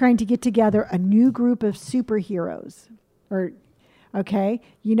are trying to get together a new group of superheroes. Okay,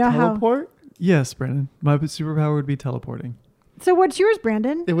 you know Teleport? Yes, Brandon. My superpower would be teleporting. how. So what's yours,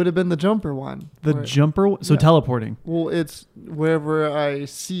 Brandon? It would have been the jumper one. The where- jumper. So Yeah. teleporting, Well, it's wherever I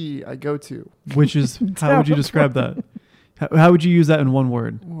see, I go to. which is how would you describe that? How would you use that in one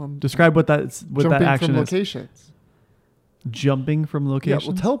word? Well, I'm Describe what that jumping action from is. locations. Jumping from Yeah, locations.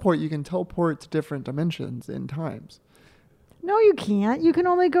 well, teleport, you can teleport to different dimensions and times. No, you can't. You can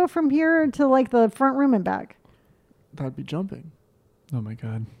only go from here to like the front room and back. That'd be jumping. Oh my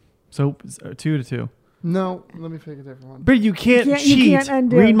god. So 2 to 2. No, let me pick a different one. But you can't You cheat. can't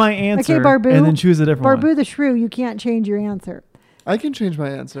undo Read it. my answer Barbu. and then choose a different Barbu one. the Shrew, you can't change your answer. I can change my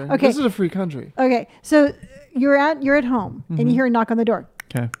answer. Okay. This is a free country. Okay, so you're at home and Mm-hmm. you hear a knock on the door,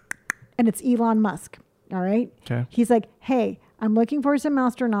 Okay. and it's Elon Musk. All right. Okay. He's like, "Hey, I'm looking for some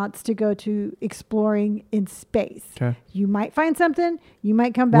astronauts to go to exploring in space. Okay. You might find something. You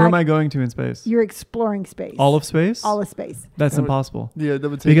might come back. Where am I going to in space? You're exploring space. All of space? all of space. That's That would- impossible. Yeah, that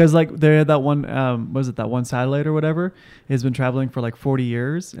would take. Because like they had that one, was it that one satellite or whatever? Has been traveling for like 40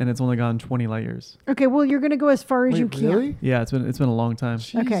 years and it's only gone 20 light years. Okay, well, you're going to go as far as Wait, you can. really? Yeah, it's been a long time.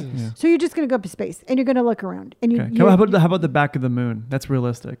 Okay. Jesus. Yeah. So you're just going to go up to space and you're going to look around. And you, Okay. you How about the back of the moon? That's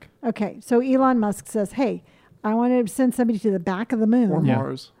realistic. Okay, so Elon Musk says, "Hey, I want to send somebody to the back of the moon. Or Yeah.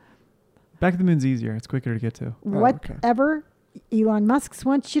 Mars. Back to the moon's easier. It's quicker to get to. Whatever Elon Musk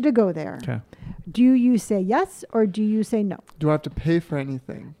wants you to go there. Okay. Do you say yes or do you say no? Do I have to pay for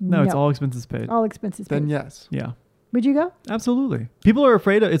anything? No, it's all expenses paid. all expenses Then paid. yes. Yeah. Would you go? Absolutely. People are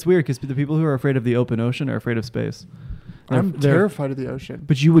afraid of. It's weird because the people who are afraid of the open ocean are afraid of space. I'm They're- terrified of the ocean.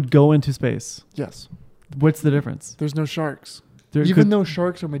 But you would go into space. Yes. What's the difference? There's no sharks. There Even could- though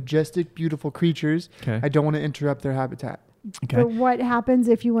sharks are majestic, beautiful creatures, Okay. I don't want to interrupt their habitat. Okay. But what happens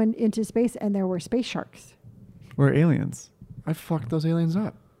if you went into space and there were space sharks? We're aliens. I fucked those aliens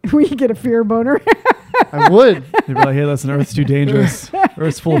up. We get a fear boner. I would. They'd be like, hey, listen, Earth's too dangerous.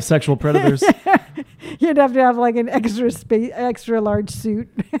 Earth's full of sexual predators. You'd have to have like an extra large suit.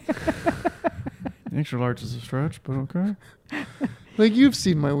 Extra large is a stretch, but okay. Like, you've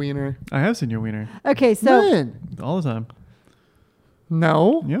seen my wiener. I have seen your wiener Okay, so When? all the time.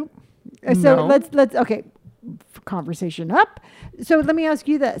 No. Yep. so No. let's okay, conversation up. So let me ask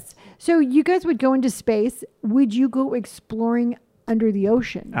you this: so you guys would go into space? Would you go exploring under the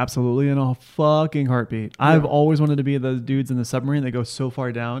ocean? Absolutely, in a fucking heartbeat. I've always wanted to be those dudes in the submarine that go so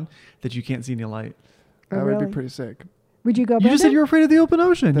far down that you can't see any light. Oh, That would really? be pretty sick. Would you go? You just said Brandon? you were afraid of the open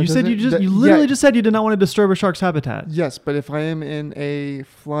ocean. That You said doesn't- you that- literally yeah. just said you did not want to disturb a shark's habitat. Yes, but if I am in a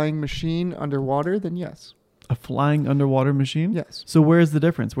flying machine underwater, then yes. A flying underwater machine? Yes. So where's the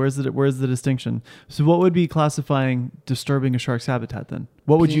difference? Where's the distinction? So what would be classifying disturbing a shark's habitat then?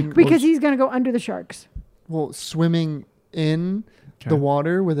 What would you Being- Because he's going to go under the sharks. Well, swimming in Okay. the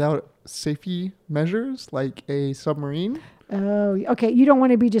water without safety measures, like a submarine, Oh, okay. You don't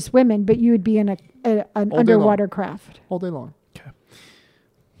want to be just women, but you would be in an day underwater craft. all day long.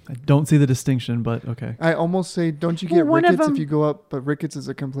 I don't see the distinction, but okay. I almost say, don't you Well, get one of rickets them- if you go up? But rickets is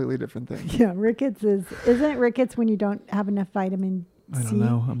a completely different thing. Yeah, rickets isn't rickets when you don't have enough vitamin C? I don't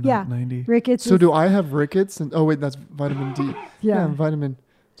know. I'm Yeah. not 90. Rickets. So is, do I have rickets? And oh wait, that's vitamin D. yeah. Vitamin.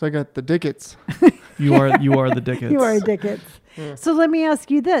 So I got the dickets. You are the dickheads. You are dickets. Yeah. So let me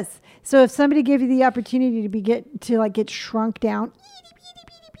ask you this: so if somebody gave you the opportunity to get shrunk down,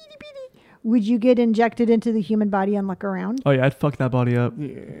 would you get injected into the human body and look around? Oh yeah, I'd fuck that body up.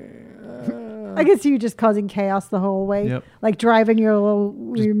 Yeah. I guess you just causing chaos the whole way, Yep. like driving your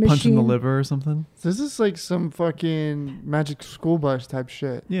Just your machine. punching the liver or something. This is like some fucking magic school bus type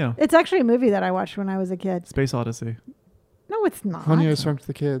shit. Yeah. It's actually a movie that I watched when I was a kid. Space Odyssey. No, it's not. Honey, I Shrunk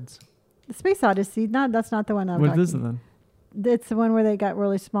the Kids. The Space Odyssey. No, that's not the one I'm What talking. is it then? It's the one where they got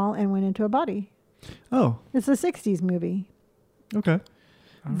really small and went into a body. Oh, It's a '60s movie. okay. Okay.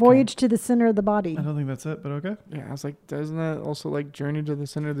 Voyage to the center of the body. I don't think that's it, but okay. Yeah, I was like, doesn't that also like Journey to the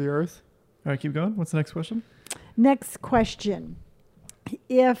Center of the Earth? All right, keep going. What's the next question? Next question.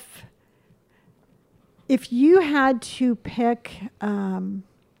 If you had to pick, well,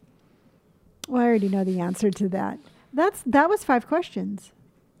 I already know the answer to that. That was 5 questions.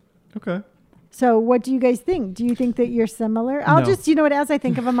 Okay. So what do you guys think? Do you think that you're similar? I'll No. just, you know what, as I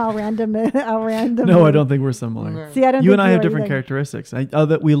think of them, I'll random. No, I don't think we're similar. No. See, I don't You think and I you have are different either. characteristics.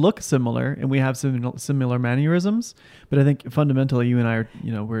 That we look similar and we have similar mannerisms, but I think fundamentally you and I are,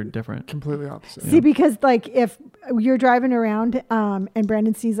 we're different. Completely opposite. See, because like if you're driving around and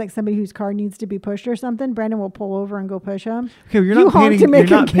Brandon sees like somebody whose car needs to be pushed or something, Brandon will pull over and go push him. Okay, you're You not honk painting. to make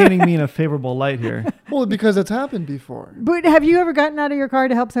You're not him- painting me in a favorable light here. Well, because it's happened before. But have you ever gotten out of your car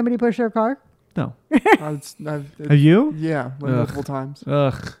to help somebody push their car? No. I've Have you? yeah, like Ugh. multiple times.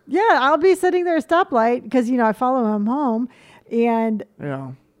 Ugh. Yeah, I'll be sitting there at a stoplight because I follow him home, and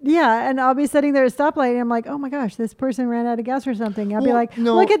Yeah. and I'll be sitting there at a stoplight, and I'm like, oh my gosh, this person ran out of gas or something. I'll be Well, like,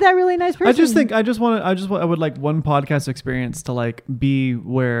 no. look at that really nice person. I would like one podcast experience to like be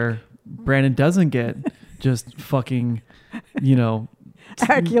where Brandon doesn't get just fucking,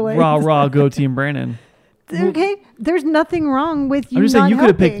 Accolades. rah, go team Brandon. Okay, there's nothing wrong with you. I'm just saying not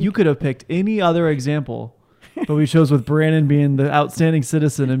you could have picked any other example, but we chose with Brandon being the outstanding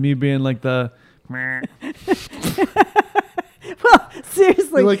citizen and me being like the. Well,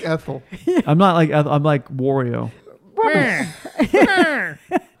 seriously, You're like Ethel. I'm not like I'm like Wario.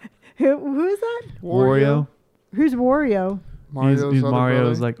 who is that? Wario. Who's Wario? Mario's He's other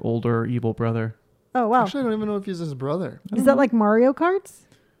Mario's brother. like older evil brother. Oh wow, Actually, I don't even know if he's his brother. is that like Mario Karts?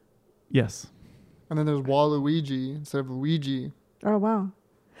 Yes. And then there's Waluigi instead of Luigi. Oh wow.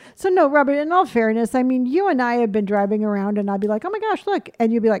 So no, Robert, in all fairness, I mean, you and I have been driving around and I'd be like, oh my gosh, look.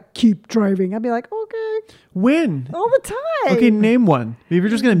 And you'd be like, keep driving. I'd be like, okay, When? all the time. Okay, name one. If you're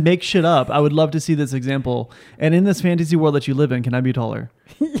just gonna make shit up, I would love to see this example. And in this fantasy world that you live in, can I be taller?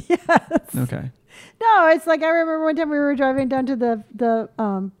 Yes. Okay. No, it's like I remember one time we were driving down to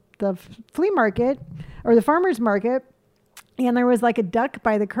the flea market or the farmer's market, and there was like a duck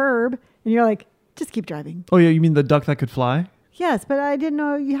by the curb, and you're like, Just keep driving. Oh yeah, you mean the duck that could fly? Yes, but I didn't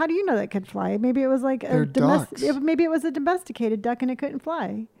know. How do you know that it could fly? Maybe it was like They're ducks. maybe it was a domesticated duck and it couldn't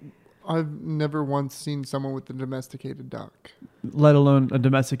fly. I've never once seen someone with a domesticated duck. Let alone a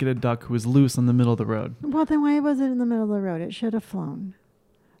domesticated duck who was loose in the middle of the road. Well, then why was it in the middle of the road? It should have flown.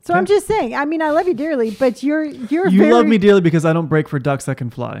 So Okay. I'm just saying. I mean, I love you dearly, but you're You very, love me dearly because I don't break for ducks that can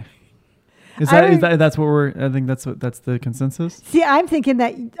fly. Is that's what we're? I think that's the consensus. See, I'm thinking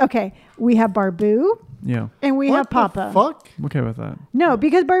that okay, we have Barbu Yeah, and we What have Papa. the fuck? I'm okay with that. No,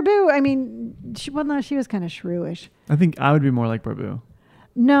 because Barbu, I mean, she was kind of shrewish. I think I would be more like Barbu.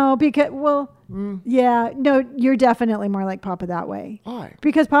 No, because Mm, yeah, no, you're definitely more like Papa that way. why?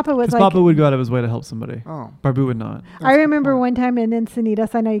 Because Papa was Because like, Papa would go out of his way to help somebody. Oh. Barbu would not. I remember one time in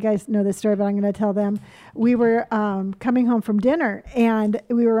Encinitas, I know you guys know this story, but I'm going to tell them. We were coming home from dinner and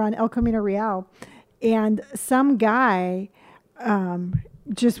we were on El Camino Real and some guy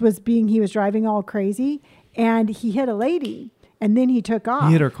he was driving all crazy and he hit a lady and then he took off.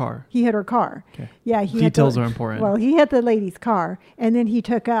 He hit her car. He hit her car. Okay. Yeah. Details are important. Well, he hit the lady's car and then he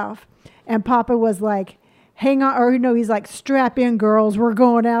took off and Papa was like, hang on, or no, he's like, strap in, girls, we're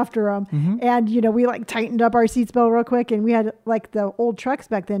going after him. Mm-hmm. And, we like tightened up our seats belt real quick. And we had like the old trucks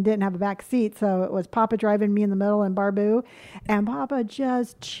back then didn't have a back seat. So it was Papa driving me in the middle and Barbu. And Papa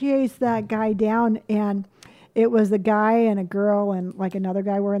just chased that guy down. And it was a guy and a girl and like another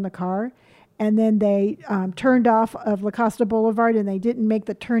guy were in the car. And then they turned off of La Costa Boulevard and they didn't make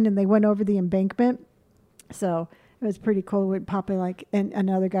the turn and they went over the embankment. So it was pretty cool with Papa and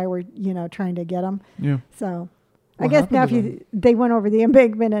another guy were, trying to get him. Yeah. So I What guess happened to now they went over the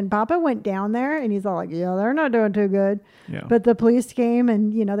embankment and Papa went down there and he's all like, yeah, they're not doing too good. Yeah. But the police came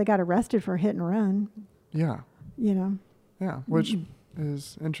and, they got arrested for hit and run, Yeah. Yeah. Which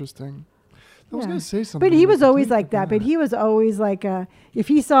is interesting. I was Yeah. going to say something. But he but I was always completely like that. But forgot. he was always like, if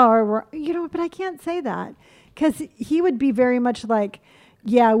he saw her, but I can't say that because he would be very much like,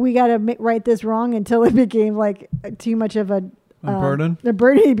 yeah, we got to right this wrong until it became like too much of a burden? The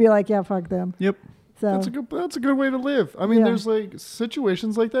burden, he'd be like, yeah, fuck them. Yep. So That's a good way to live. I mean, Yeah. there's like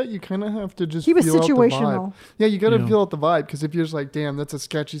situations like that. You kind of have to just. he was feel out the vibe. situational. Yeah, you got to Yeah. feel out the vibe because if you're just like, damn, that's a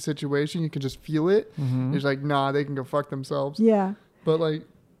sketchy situation, you can just feel it. Mm-hmm. You're just like, nah, they can go fuck themselves. Yeah. But like,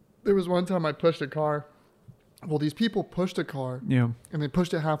 there was one time I pushed a car. Well, these people pushed a car Yeah. and they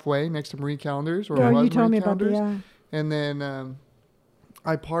pushed it halfway next to Marie Callender's or Oh, it was you told Marie me about Callender's. the, And then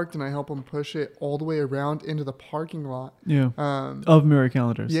I parked and I helped them push it all the way around into the parking lot. Yeah. Um, Of Mary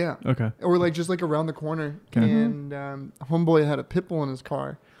Callender's. Yeah. Okay. or like just like around the corner. Okay. And homeboy had a pit bull in his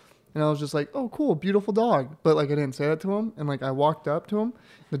car. And I was just like, oh, cool, beautiful dog. But like I didn't say that to him. And like I walked up to him.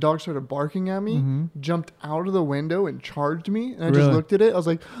 The dog started barking at me, Mhm. jumped out of the window and charged me. And I Really? just looked at it. I was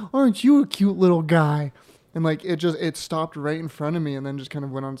like, aren't you a cute little guy? And like it stopped right in front of me and then just kind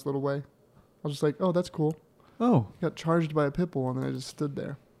of went on its little way. I was just like, oh, that's cool. Oh. Got charged by a pit bull and then I just stood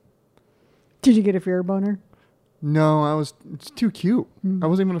there. did you get a fear boner? No, it's too cute. Mm. I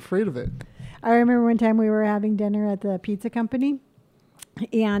wasn't even afraid of it. I remember one time we were having dinner at the pizza company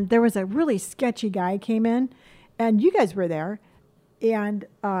and there was a really sketchy guy came in and you guys were there and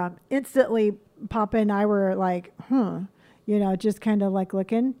instantly Papa and I were like, just kind of like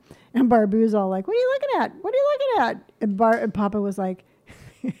looking and Barbu's all like, what are you looking at? What are you looking at? And Papa was like,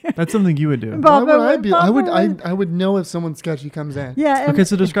 That's something you would do. But- Why Papa would I would- be? Papa I would know if someone sketchy comes in. yeah. And Okay,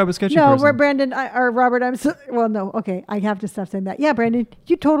 so describe a sketchy no, person. we're Brandon or Robert. No. Okay. I have to stop saying that. Yeah, Brandon,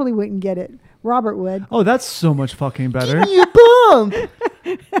 you totally wouldn't get it. Robert would. Oh, that's so much fucking better. You bum.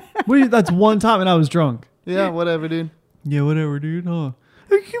 That's one time and I was drunk. Yeah, whatever, dude. Yeah, whatever, dude. Huh?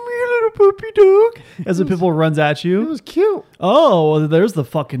 Hey, give me a little puppy dog. As the people runs at It you. was cute. Oh, well, there's the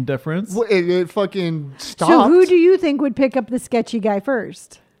fucking difference. Well, it fucking stopped. So who do you think would pick up the sketchy guy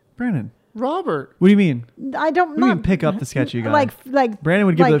first? Brandon, Robert. what do you mean? I don't What do you mean pick up the sketchy guy? Like Brandon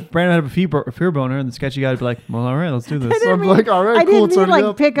would give like- Brandon would have a fear boner, and the sketchy guy would be like, "Well, all right, let's do I this." didn't I'm mean- like, all right, I cool, didn't it's mean already like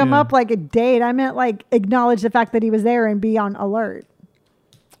up. pick him Yeah. up like a date. I meant like acknowledge the fact that he was there and be on alert.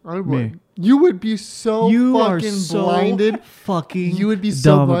 I would. Me. You would be so You are fucking so blinded. fucking You would be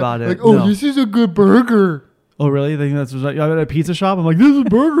so dumb blind. about it. Like, oh, No. this is a good burger. Oh, really? They think that's I'm at a pizza shop. I'm like, this is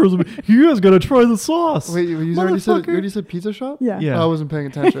burgers. You guys gotta try the sauce. Wait, you already said pizza shop? Yeah. Yeah. Oh, I wasn't paying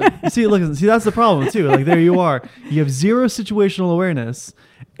attention. See, look, that's the problem too. Like, there you are. You have zero situational awareness,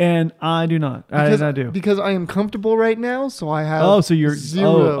 and I do not. I do. Because I am comfortable right now, so I have. Oh, so you're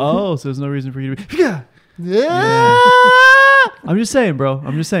zero. so there's no reason for you to be. Yeah. Yeah. I'm just saying, bro.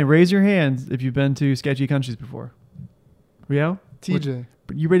 I'm just saying. Raise your hands if you've been to sketchy countries before. Yeah. TJ.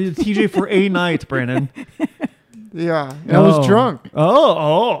 You ready to TJ for a night, Brandon? Yeah, and I was drunk.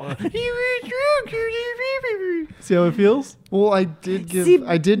 Oh. You were drunk. See how it feels? Well, I did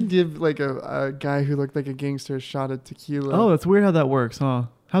give like a guy who looked like a gangster a shot of tequila. Oh, that's weird how that works, huh?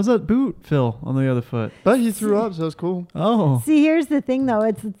 How's that boot feel on the other foot? But he threw up, so it's cool. Oh. See, here's the thing, though.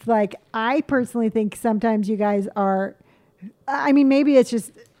 It's like I personally think sometimes you guys are. I mean, maybe it's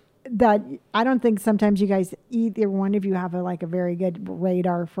just that I don't think sometimes you guys, either one of you, have a very good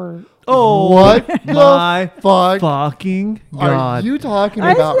radar for. Oh, what my fuck fucking are God. you talking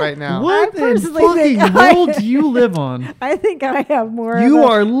about right now? What in personally fucking think world do you live on? I think I have more. You of a-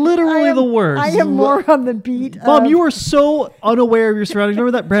 are literally I am- the worst. I am more on the beat. Mom, of- you were so unaware of your surroundings.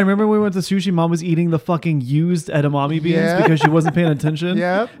 Remember that, Brandon? Remember when we went to sushi? Mom was eating the fucking used edamame beans Yeah. because she wasn't paying attention.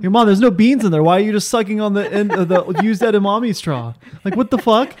 Yep. Your mom, there's no beans in there. Why are you just sucking on the end of the used edamame straw? Like, what the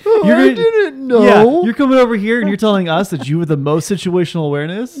fuck? I didn't know. Yeah, you're coming over here and you're telling us that you have the most situational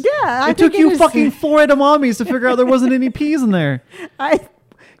awareness. Yeah, it took you fucking 4 edamames to figure out there wasn't any peas in there.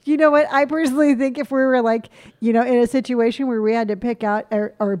 You know what? I personally think if we were in a situation where we had to pick out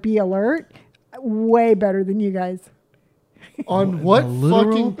or be alert, way better than you guys. On what The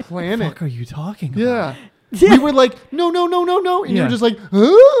literal fucking planet? fuck are you talking about? Yeah. We were like, no, and you Yeah. were just like,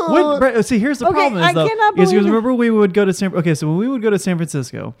 See, here's the Okay, problem I is though, cannot is believe because remember we would go to so when we would go to San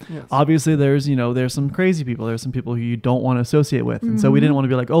Francisco, Yes. obviously there's some crazy people. There's some people who you don't want to associate with, and so we Mm-hmm. didn't want to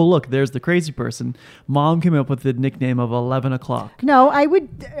be like, oh look, there's the crazy person. Mom came up with the nickname of 11 o'clock. No, I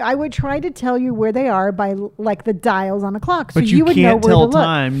would try to tell you where they are by the dials on a clock, so But you would know can't where tell to look.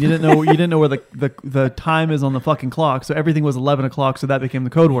 time. You didn't know where the time is on the fucking clock. So everything was 11 o'clock. So that became the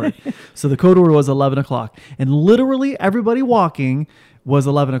code word. So the code word was 11 o'clock, and literally everybody walking was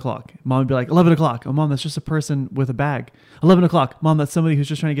 11 o'clock. Mom would be like, 11 o'clock. Oh, Mom, that's just a person with a bag. 11 o'clock. Mom, that's somebody who's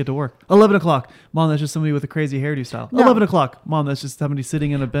just trying to get to work. 11 o'clock. Mom, that's just somebody with a crazy hairdo style. No. 11 o'clock. Mom, that's just somebody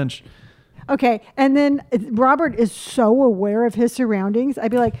sitting on a bench. Okay, and then Robert is so aware of his surroundings.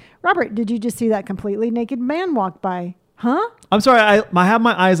 I'd be like, Robert, did you just see that completely naked man walk by? Huh? I'm sorry. I have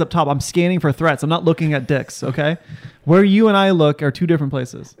my eyes up top. I'm scanning for threats. I'm not looking at dicks. Okay. Where you and I look are two different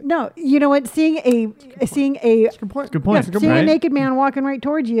places. No, you know what? Seeing a Good point. Good point. yeah, seeing a Right? naked man walking right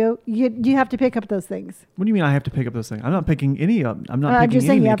towards you, you have to pick up those things. What do you mean I have to pick up those things? I'm not picking any up. I'm not I'm picking just any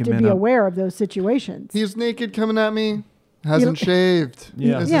saying you have naked to man be up. aware of those situations. He's naked coming at me. Hasn't shaved.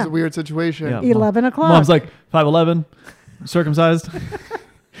 Yeah. This Yeah. is a weird situation. Yeah. 11 o'clock. Mom's like 5'11", circumcised,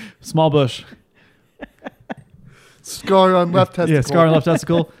 small bush. Scar on left testicle. Yeah, scar on left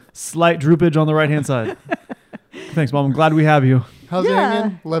testicle, slight droopage on the right hand side. Thanks, Mom. I'm glad we have you. How's it Yeah.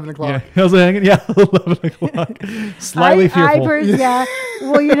 hanging? 11 o'clock. Yeah, how's it hanging? Yeah, 11 o'clock. Slightly fearful. Yeah.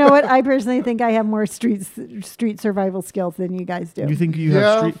 Well, you know what? I personally think I have more street survival skills than you guys do. You think you Yeah,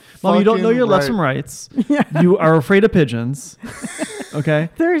 have street? Mom, you don't know fucking your lefts right. and rights. You are afraid of pigeons. Okay.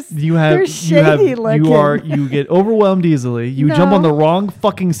 they're shady looking. You get overwhelmed easily. You jump on No. the wrong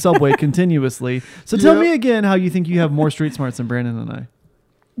fucking subway continuously. So tell Yep. me again how you think you have more street smarts than Brandon and I.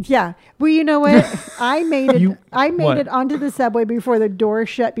 Yeah. Well, you know what? I made it. I made what? it onto the subway before the door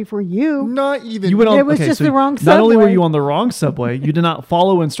shut before you. Not even. You went on, It was okay, just so the wrong Not only were subway. you on the wrong subway, you did not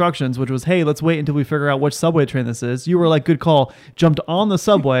follow instructions, which was, hey, let's wait until we figure out which subway train this is. You were like, good call, jumped on the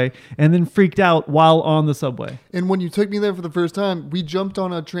subway and then freaked out while on the subway. And when you took me there for the first time, we jumped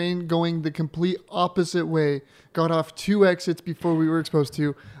on a train going the complete opposite way. Got off 2 exits before we were supposed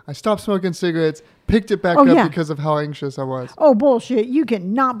to. I stopped smoking cigarettes, picked it back Oh, up yeah. because of how anxious I was. Oh, bullshit. You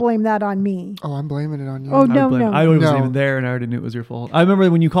cannot blame that on me. Oh, I'm blaming it on you. Oh, no. I wasn't No. even there and I already knew it was your fault. I remember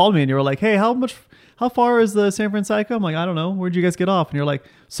when you called me and you were like, hey, how far is the San Francisco? I'm like, I don't know. Where'd you guys get off? And you're like,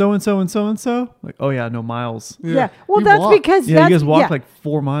 so and so and so and so. Like, oh yeah, no, miles. Yeah. Well, We that's walked. because Yeah, that's, you guys walked yeah. like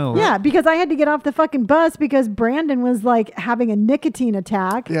 4 miles. Yeah, because I had to get off the fucking bus because Brandon was like having a nicotine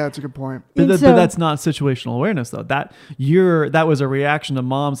attack. Yeah, that's a good point. But, And but so- that's not situational awareness though. That was a reaction to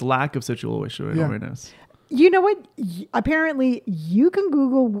Mom's lack of situational Yeah. awareness. You know what? Apparently, you can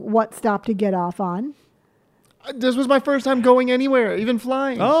Google what stop to get off on. This was my first time going anywhere, even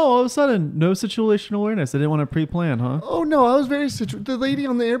flying. Oh, all of a sudden, no situational awareness. They didn't want to pre-plan, huh? Oh, no, I was very the lady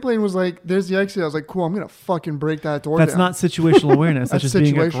on the airplane was like, "There's the exit." I was like, "Cool, I'm gonna fucking break that door That's down." not situational awareness. That's just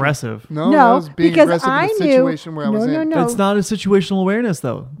being situational. aggressive. No, No, that was being because aggressive I in the knew- situation where I was no, in. no. That's not a situational awareness,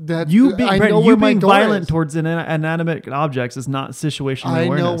 though. That- you being, I Brent, know you where my being door violent is. towards inanimate objects is not situational I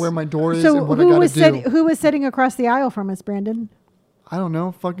awareness. know where my door is So and what I who gotta was do. who was sitting across the aisle from us, Brandon? I don't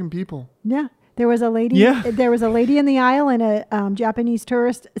know, fucking people. Yeah, there was a lady. Yeah. There was a lady in the aisle and a Japanese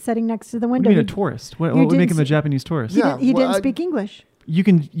tourist sitting next to the What window. do you mean a He- tourist? What you would make didn't him a see- Japanese tourist? Yeah. he well, didn't I- speak English. you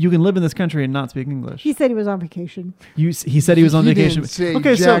can live in this country and not speak English. He said he was on vacation. He said he was on He vacation. didn't say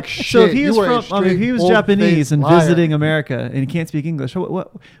Okay, jack so if shit. he is You are a from, if he straight was bold-faced Japanese and liar. visiting America and he can't speak English,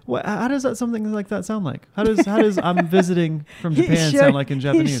 what how does that something like that sound like? How does I'm visiting from He Japan showed- sound like in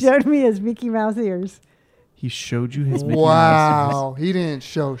Japanese? He showed me his Mickey Mouse ears. He showed you his Mickey Mouse. Wow, he didn't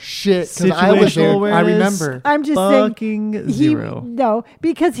show shit because I was there. Situational I awareness. remember. I'm just saying. Fucking He, zero. no,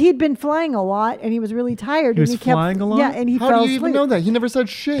 because he'd been flying a lot and he was really tired. He and was he kept, flying a lot? Yeah, and he How fell do you even asleep. know that? He never said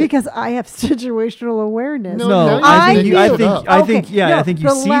shit. Because I have situational awareness. No, No, no, I I think you, knew. I think Okay, no, I think you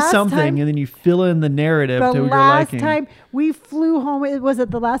the see last something time- and then you fill in the narrative The to your last liking. time we flew home, was it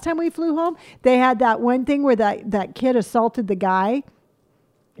the last time we flew home? They had that one thing where that kid assaulted the guy.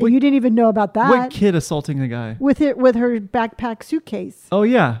 And What- you didn't even know about that. What kid assaulting the guy? with her backpack suitcase. Oh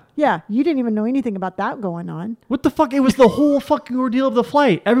yeah. Yeah, you didn't even know anything about that going on. What the fuck? It was the whole fucking ordeal of the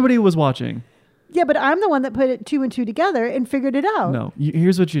flight. Everybody was watching. Yeah, but I'm the one that put it 2 and 2 together and figured it out. No,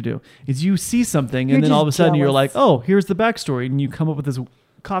 here's what you do: is you see something, You're and then all of a just sudden you're like, jealous. "Oh, here's the backstory," and you come up with this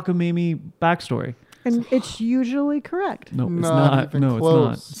cockamamie backstory. And it's usually correct. No, it's Not not. even No, it's close.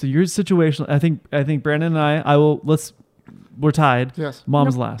 not. So you're situational. I think Brandon and I will. We're tied. Yes.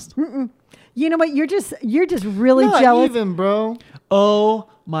 Mom's last. You know what? You're just really Not jealous. even, bro. Oh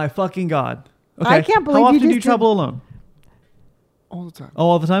my fucking god. Okay. I can't believe How you often do you just travel alone? All the time. Oh,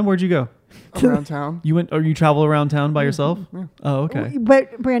 all the time. Where'd you go? Around town. You went, or you travel around town by yourself? Yeah. Oh, okay.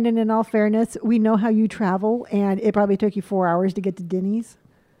 But Brandon, in all fairness, we know how you travel, and it probably took you 4 hours to get to Denny's.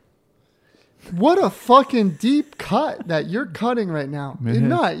 What a fucking deep cut that you're cutting right now. It is.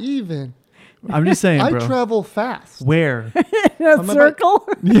 Not even. I'm just saying, I bro. travel fast. Where? In a I'm about- circle.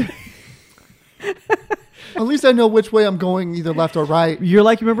 At least I know which way I'm going, either left or right. You're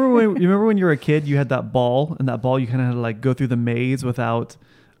like, you remember when you were a kid, you had that ball, and that ball you kind of had to like go through the maze without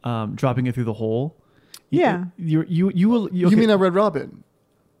dropping it through the hole. Yeah. You You mean a Red Robin?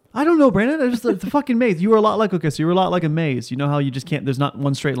 I don't know, Brandon. It's just the fucking maze. You were a lot like, okay, so you were a lot like a maze. You know how you just can't, there's not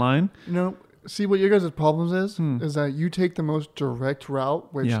one straight line? You know, see what your guys' problems is that you take the most direct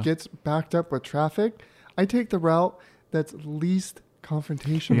route, which Yeah. gets backed up with traffic. I take the route that's least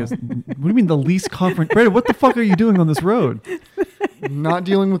confrontational. He goes, what do you mean the least Brandon, what the fuck are you doing on this road? Not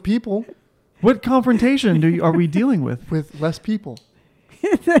dealing with people, What confrontation are we dealing with? with less people.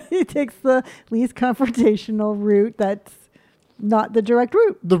 He takes the least confrontational route that's not the direct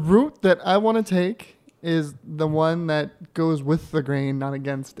route. The route that I want to take is the one that goes with the grain, not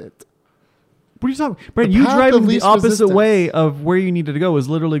against it. What are you talking? Brandon, The you path driving of the least opposite resistance. way of where you needed to go is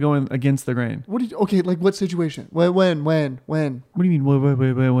literally going against the grain. What do you? Okay, like what situation? When? What do you mean?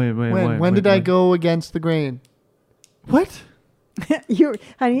 Wait. When did I go against the grain? What?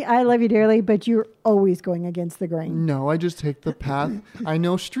 Honey, I love you dearly, but you're always going against the grain. No, I just take the path. I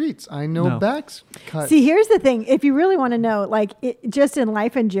know streets. I know No. backs cuts. See, here's the thing. If you really want to know, like just in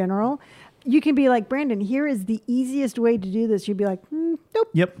life in general, you can be like, Brandon, here is the easiest way to do this. You'd be like, nope.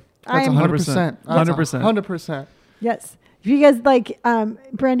 Yep. That's I am 100%. 100%. 100%. Yes. If you guys like,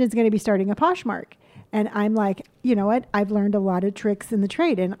 Brandon's going to be starting a Poshmark. And I'm like, you know what? I've learned a lot of tricks in the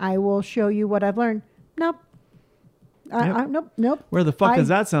trade and I will show you what I've learned. Nope. Yep. Nope. Where the fuck does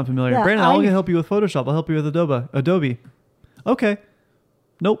that sound familiar? Yeah, Brandon, I'll help you with Photoshop. I'll help you with Adobe. Okay.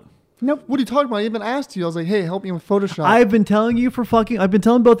 Nope. Nope. What are you talking about? I even asked you. I was like, hey, help me with Photoshop. I've been telling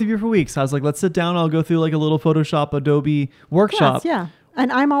both of you for weeks. I was like, let's sit down. I'll go through like a little Photoshop Adobe workshop. Class, yeah.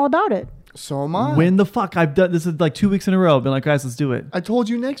 And I'm all about it. So am I. When the fuck I've done this is like 2 weeks in a row. I've been like, guys, let's do it. I told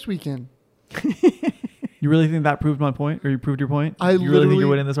you next weekend. You really think that proved my point, or you proved your point? I you literally really think you're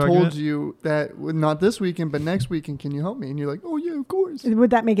winning this told argument? you that not this weekend, but next weekend. Can you help me? And you're like, oh yeah, of course. Would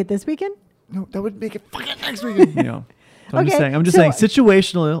that make it this weekend? No, that would make it fucking next weekend. Yeah. So I'm just Okay, saying. I'm just so- saying.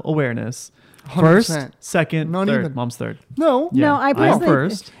 Situational awareness. 100%. First, second, Not third. even. Mom's third. No. No, I I'm personally-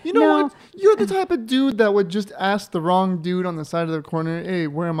 first. You know No. what? You're the type of dude that would just ask the wrong dude on the side of the corner, hey,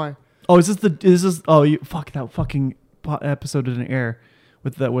 where am I? Oh, is this? Oh, you fuck that fucking episode didn't air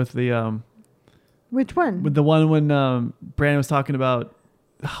with the Which one? with the one when Brandon was talking about.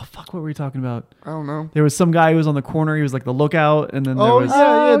 Oh fuck! What were we talking about? I don't know. There was some guy who was on the corner. He was like the lookout, and then there Oh was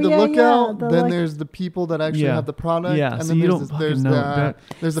yeah, the yeah, lookout. the then like- there's the people that actually Yeah. have the product. Yeah, and so then you there's don't the, there's fucking know that.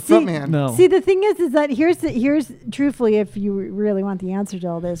 there's the See- front man. no. See, the thing is that here's truthfully, if you really want the answer to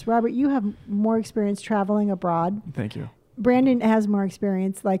all this, Robert, you have more experience traveling abroad. Thank you. Brandon has more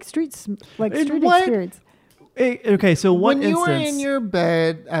experience, like street In street what? experience. Okay, so one When you were instance. in your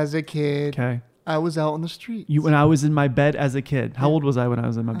bed as a kid, Okay. I was out on the street. When I was in my bed as a kid. How old was I when I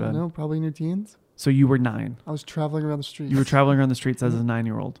was in my I bed? don't know, probably in your teens. So you were 9. I was traveling around the streets. You were traveling around the streets as a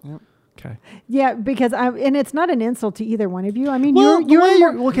 9-year-old. Yep. Okay. Yeah, because and it's not an insult to either one of you. I mean, Well,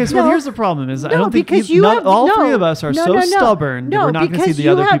 you're okay. So no, here's the problem: is I no, don't think because not all three of us are so stubborn that no, we're not going to see because the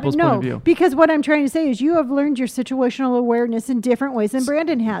you other have- people's no, point of view. Because what I'm trying to say is you have learned your situational awareness in different ways than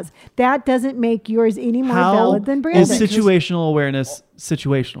Brandon has. That doesn't make yours any more How valid than is Brandon's. situational awareness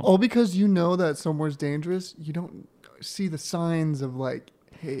situational? All because you know that somewhere's dangerous, you don't see the signs of like,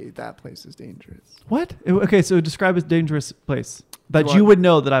 hey, that place is dangerous. What? Okay, so describe a dangerous place that Do you I- would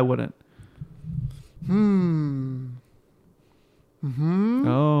know that I wouldn't.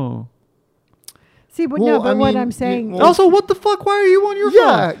 Oh. See, but Well, no, but I what mean, I'm saying. well- Also, what the fuck? Why are you on your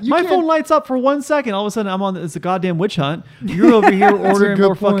Yeah, phone? you My can't- phone lights up for 1 second. All of a sudden, I'm on. It's a goddamn witch hunt. You're over here ordering good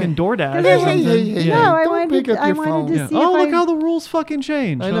more fucking point. DoorDash Hey, or something. hey, Yeah. no, I Don't wanted, pick up I your wanted phone. to Yeah. see Oh, if look I, how the rules fucking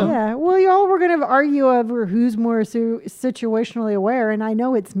change. I know. Huh? Yeah, well, y'all were going to argue over who's more situationally aware, and I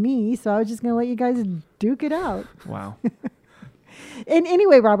know it's me, so I was just going to let you guys duke it out. Wow. And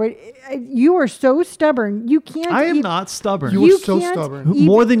anyway, Robert, you are so stubborn. You can't. I am not stubborn. You were You so can't stubborn. Who-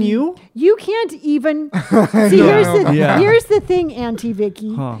 more than you? You can't even see. know. Here's the thing, Auntie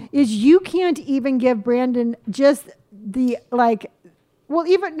Vicky, Huh. is you can't even give Brandon just the like. Well,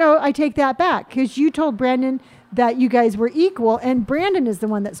 even no, I take that back because you told Brandon that you guys were equal, and Brandon is the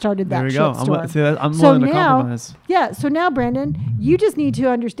one that started that There we go. shitstorm. I'm So willing to now- compromise. Yeah, so now, Brandon, you just need to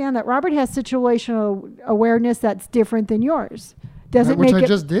understand that Robert has situational awareness that's different than yours. Doesn't Which make I it.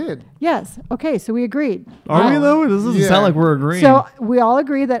 just did. Yes. Okay, so we agreed. Are we Wow. though? This doesn't Yeah. sound like we're agreeing. So we all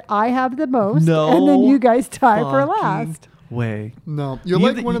agree that I have the most, and then No you guys tie for fucking last. way. No, you're You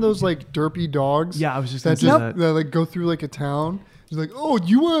like th- one of those like derpy dogs. Yeah, I was just that gonna say just that. like go through like a town. He's like, oh,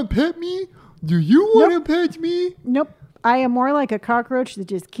 you want to pet me? Do you want to pet me? Nope. I am more like a cockroach that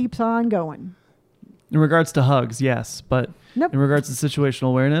just keeps on going. In regards to hugs, yes, but Nope. in regards to situational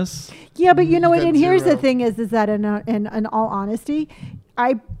awareness, Yeah, but you know You what? got And here's the zero. thing: is that in all honesty,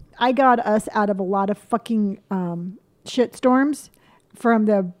 I got us out of a lot of fucking shit storms from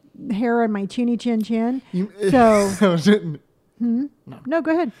the hair on my chinny chin chin. So I was no,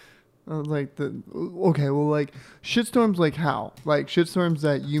 go ahead. like the okay, well, like shitstorms, like how? Like shitstorms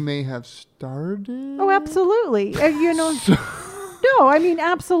that you may have started. Oh, absolutely. You know. No, I mean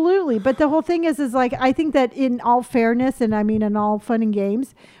absolutely. But the whole thing is like I think that in all fairness, and I mean in all fun and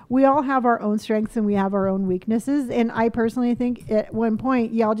games, we all have our own strengths and we have our own weaknesses. And I personally think at one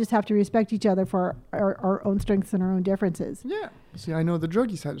point y'all just have to respect each other for our own strengths and our own differences. Yeah. See, I know the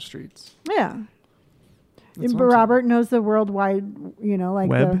druggy side of streets. Yeah. That's But awesome. Robert knows the worldwide, like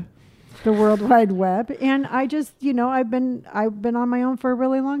Web. the World Wide Web, and I just, I've been on my own for a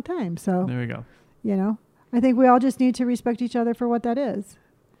really long time. So there we go. I think we all just need to respect each other for what that is.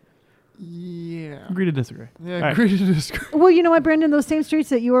 Yeah. Agree to disagree. Yeah. All right. Agree to disagree. Well, you know what, Brendan? Those same streets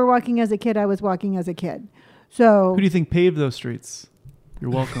that you were walking as a kid, I was walking as a kid. So, Who do you think paved those streets?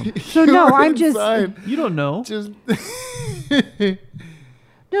 You're welcome. So no, You're I'm just- inside. You don't know. just.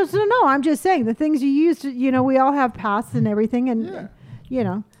 no, I'm just saying the things you used to, we all have pasts and everything. And,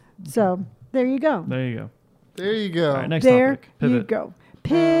 Yeah. so there you go. There you go. There you go. All right, next There topic. you Pivot. go.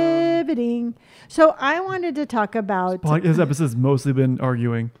 Pivoting. So I wanted to talk about, This episode's mostly been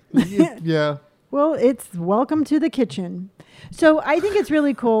arguing. Yeah. well, it's welcome to the kitchen. So I think it's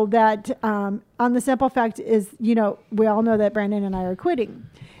really cool that on the simple fact is, we all know that Brandon and I are quitting.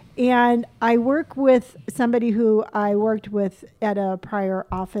 And I work with somebody who I worked with at a prior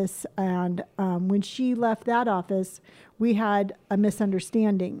office. And when she left that office, we had a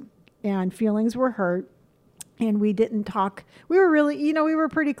misunderstanding and feelings were hurt. And we didn't talk. We were really, we were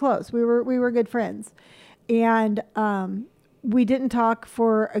pretty close. We were good friends. And we didn't talk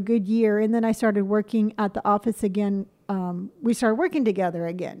for a good year. And then I started working at the office again. We started working together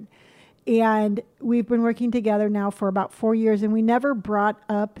again. And we've been working together now for about 4 years. And we never brought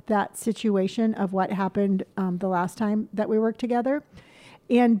up that situation of what happened the last time that we worked together.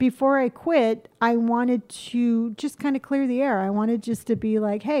 And before I quit, I wanted to just kind of clear the air. I wanted just to be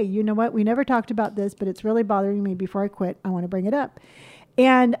like, hey, you know what? We never talked about this, but it's really bothering me. Before I quit, I want to bring it up.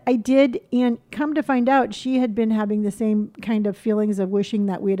 And I did. And come to find out, she had been having the same kind of feelings of wishing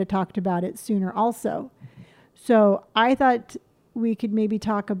that we had talked about it sooner also. So I thought we could maybe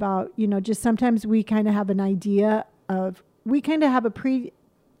talk about, just sometimes we kind of have an idea of, we kind of have a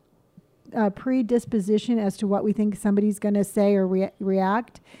predisposition as to what we think somebody's going to say or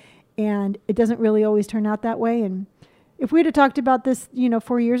react. And it doesn't really always turn out that way. And if we'd have talked about this,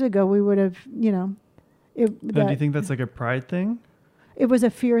 4 years ago, we would have, Do you think that's like a pride thing? it was a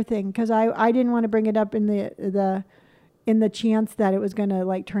fear thing because I didn't want to bring it up in the chance that it was going to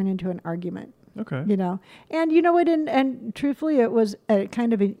like turn into an argument. Okay. And you know what? And truthfully, it was a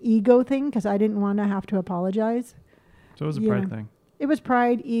kind of an ego thing because I didn't want to have to apologize. So it was a you pride know. thing. it was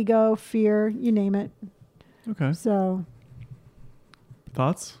pride, ego, fear, you name it. Okay. So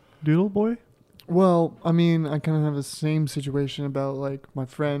Thoughts, Doodle Boy? Well, I mean, I kind of have the same situation about like my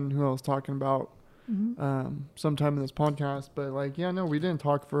friend who I was talking about sometime in this podcast. But like, yeah, no, we didn't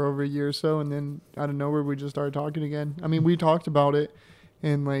talk for over a year or so, and then out of nowhere we just started talking again. I mean, we talked about it,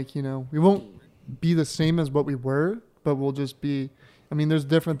 and like, you know, we won't be the same as what we were, but we'll just be. I mean, there's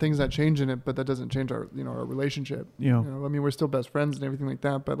different things that change in it, but that doesn't change our, you know, our relationship. Yeah. You know, I mean, we're still best friends and everything like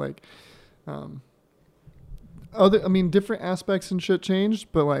that, but like, different aspects and shit changed,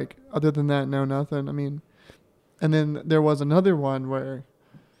 but like, other than that, no, nothing. I mean, and then there was another one where,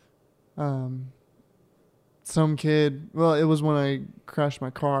 some kid, well, it was when I crashed my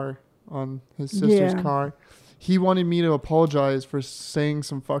car on his sister's car. He wanted me to apologize for saying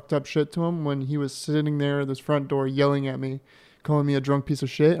some fucked up shit to him when he was sitting there at this front door yelling at me, calling me a drunk piece of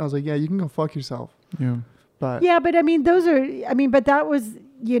shit. I was like, yeah, you can go fuck yourself. Yeah. But yeah, but I mean, but that was,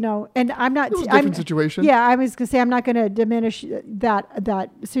 you know, and I'm not. it was a different situation. Yeah, I was gonna say I'm not gonna diminish that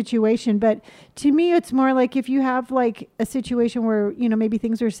situation, but to me, it's more like if you have like a situation where, you know, maybe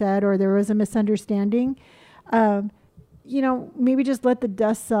things are said or there was a misunderstanding, you know, maybe just let the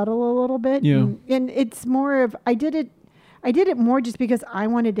dust settle a little bit. Yeah. And it's more of I did it more just because I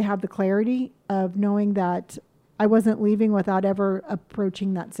wanted to have the clarity of knowing that I wasn't leaving without ever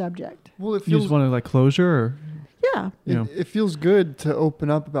approaching that subject. Well, it You feels just wanted like closure, or Yeah. Yeah. it feels good to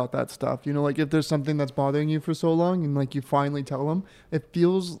open up about that stuff. You know, like if there's something that's bothering you for so long and like you finally tell them, it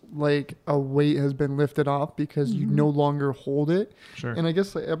feels like a weight has been lifted off because you no longer hold it. sure. And I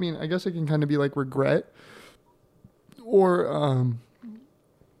guess it can kind of be like regret or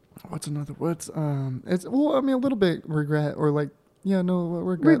it's a little bit regret or like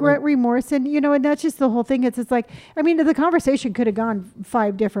regret, remorse, and you know, and that's just the whole thing. It's like, I mean, the conversation could have gone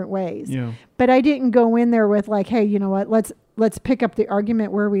 5 different ways. Yeah. But I didn't go in there with like, hey, you know what? Let's pick up the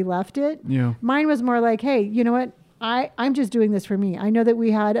argument where we left it. Yeah. Mine was more like, hey, you know what? I'm just doing this for me. I know that we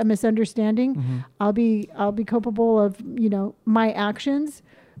had a misunderstanding. Mm-hmm. I'll be culpable of, you know, my actions,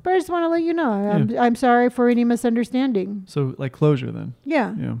 but I just want to let you know I'm sorry for any misunderstanding. So like closure then.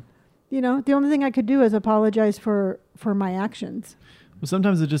 Yeah. Yeah. You know, the only thing I could do is apologize for my actions. Well,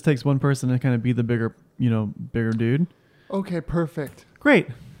 sometimes it just takes one person to kind of be the bigger dude. Okay, perfect. Great.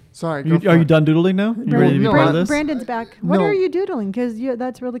 Sorry. Are you done doodling now? You ready to be no, part of this? Brandon's back. What no. are you doodling? Because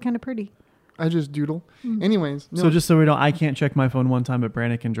that's really kind of pretty. I just doodle. Anyways, no, So just so we don't, I can't check my phone one time, but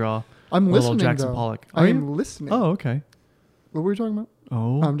Brandon can draw I'm a little listening Jackson though. Pollock. I Are am you? listening. Oh, okay. What were we talking about?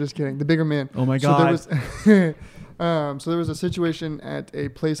 Oh. I'm just kidding. The bigger man. Oh my So God. so there was a situation at a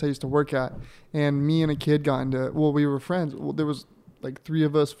place I used to work at, and me and a kid got into. Well, we were friends. Well, there was like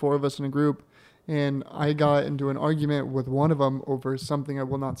 4 of us in a group, and I got into an argument with one of them over something I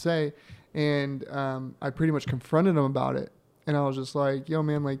will not say, and I pretty much confronted him about it, and I was just like, "Yo,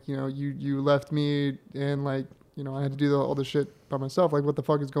 man, like, you know, you left me, and like, you know, I had to do all this shit by myself. Like, what the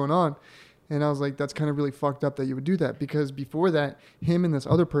fuck is going on?" And I was like, that's kind of really fucked up that you would do that, because before that, him and this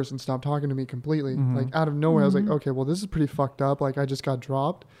other person stopped talking to me completely. Like out of nowhere, I was like, okay, well, this is pretty fucked up. Like I just got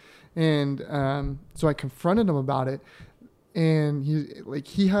dropped. And so I confronted him about it. And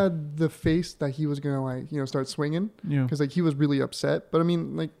he had the face that he was going to like, you know, start swinging. Yeah. Because like he was really upset. But I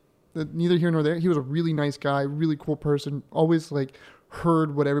mean, like neither here nor there. He was a really nice guy, really cool person. Always like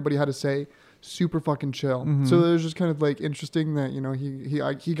heard what everybody had to say. Super fucking chill. So it was just kind of like interesting that, you know,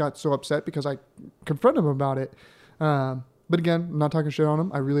 he got so upset because I confronted him about it. But again, I'm not talking shit on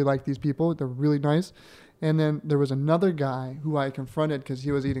him. I really like these people. They're really nice. And then there was another guy who I confronted because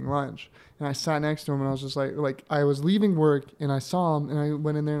he was eating lunch, and I sat next to him, and I was just like I was leaving work and I saw him, and I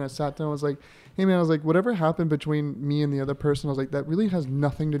went in there and I sat down. I was like, hey man, I was like, whatever happened between me and the other person, I was like, that really has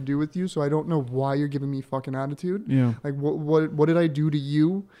nothing to do with you. So I don't know why you're giving me fucking attitude. Yeah. Like what did I do to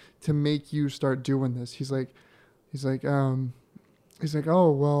you to make you start doing this? He's like, oh,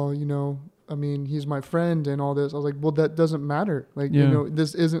 well, you know, I mean, he's my friend and all this. I was like, well, that doesn't matter. Like, you know,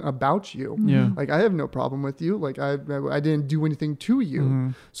 this isn't about you. Yeah. Like, I have no problem with you. Like, I didn't do anything to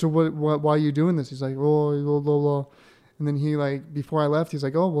you. So why are you doing this? He's like, oh, blah, blah, blah. And then he like, before I left, he's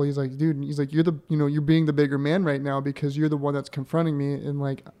like, oh, well, he's like, dude, he's like, you're being the bigger man right now because you're the one that's confronting me. And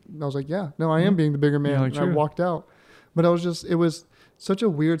like, I was like, yeah, no, I am being the bigger man. Yeah, like, and I walked out. But it was such a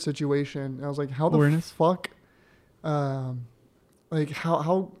weird situation. I was like, how the fuck, like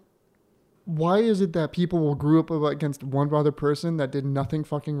why is it that people will group up against one other person that did nothing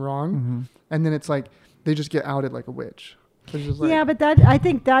fucking wrong? And then it's like, they just get outed like a witch. Just like, yeah, but I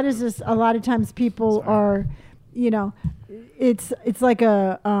think that is just a lot of times people are, you know, it's like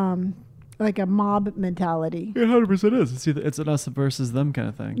a mob mentality. It 100% is. It's an us versus them kind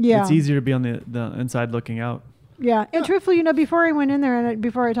of thing. Yeah. It's easier to be on the inside looking out. Yeah. And Yeah. truthfully, before I went in there and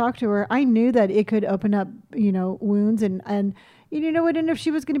before I talked to her, I knew that it could open up, wounds and you know what? And if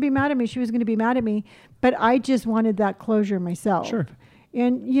she was going to be mad at me, she was going to be mad at me. But I just wanted that closure myself. Sure.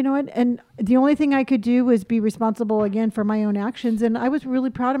 And you know what? And the only thing I could do was be responsible again for my own actions. And I was really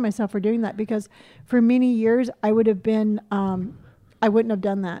proud of myself for doing that because for many years I would have been, I wouldn't have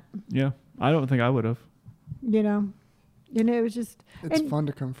done that, Yeah. I don't think I would have. And it was just, It's and- fun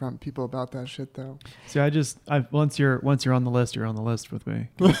to confront people about that shit, though. See, once you're on the list, you're on the list with me.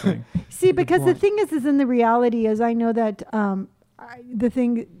 kind of thing. see, Good because the point. thing is in the reality is I know that,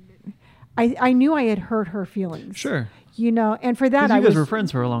 I knew I had hurt her feelings. Sure. And for that 'Cause I you guys was were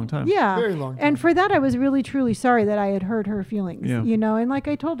friends for a long time. Yeah. Very long And time. for that I was really truly sorry that I had hurt her feelings. Yeah. And like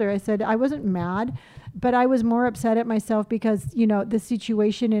I told her, I said I wasn't mad, but I was more upset at myself because, the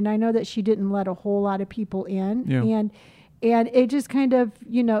situation, and I know that she didn't let a whole lot of people in. Yeah. And it just kind of,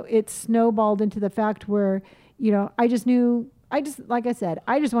 it snowballed into the fact where, like I said,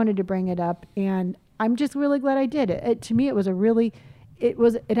 I just wanted to bring it up, and I'm just really glad I did it. To me,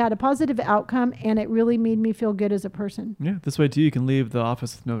 it had a positive outcome, and it really made me feel good as a person. Yeah. This way too, you can leave the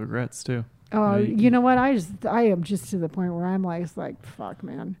office with no regrets too. Oh, you you know what? I am just to the point where I'm like, it's like, fuck,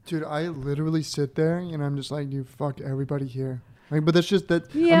 man. Dude, I literally sit there and I'm just like, dude, fuck everybody here. Like, but that's just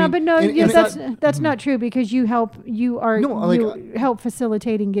that. Yeah, I mean, but no, and that's it's that's not true because you help help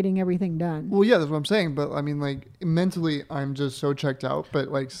facilitating getting everything done. Well, yeah, that's what I'm saying. But I mean, like, mentally, I'm just so checked out. But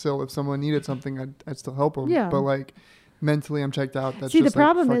like, still, if someone needed something, I'd still help them. Yeah. But like, mentally, I'm checked out. That's See, the just, like,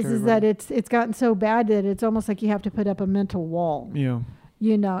 problem fuck is that everybody. it's gotten so bad that it's almost like you have to put up a mental wall. Yeah.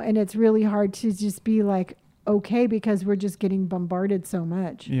 And it's really hard to just be like, okay, because we're just getting bombarded so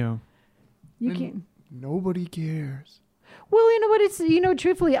much. Yeah. You And can't. Nobody cares. Well, you know what? It's,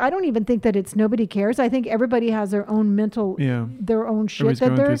 truthfully, I don't even think that it's nobody cares. I think everybody has their own mental, Yeah. their own shit Everybody's that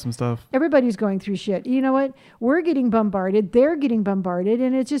going they're, through some stuff. everybody's going through shit. You know what? We're getting bombarded. They're getting bombarded.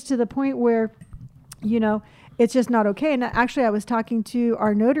 And it's just to the point where, it's just not okay. And actually, I was talking to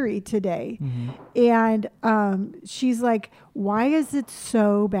our notary today, and she's like, why is it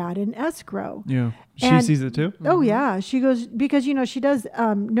so bad in escrow? Yeah. She And- sees it too. Oh, yeah. She goes, because, she does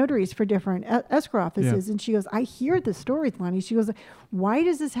notaries for different escrow offices. And she goes, I hear the stories, Lonnie. She goes, why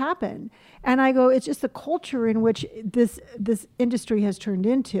does this happen? And I go, it's just the culture in which this industry has turned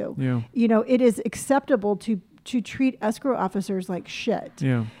into. Yeah. It is acceptable to treat escrow officers like shit.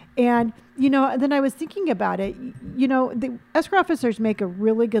 Yeah. And, then I was thinking about it. The escrow officers make a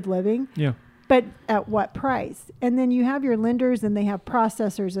really good living. Yeah. But at what price? And then you have your lenders and they have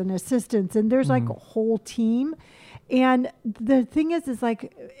processors and assistants and there's like a whole team. And the thing is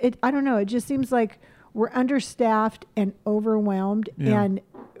like, I don't know, it just seems like we're understaffed and overwhelmed. Yeah. And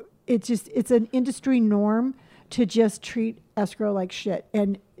it's an industry norm to just treat escrow like shit.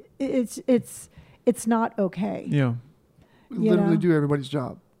 And it's not okay. Yeah. We literally do everybody's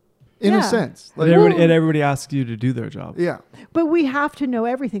job. In Yeah. a sense. And everybody asks you to do their job. Yeah. But we have to know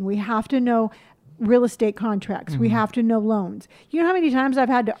everything. We have to know real estate contracts. We have to know loans. You know how many times I've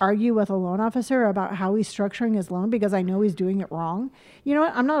had to argue with a loan officer about how he's structuring his loan because I know he's doing it wrong? You know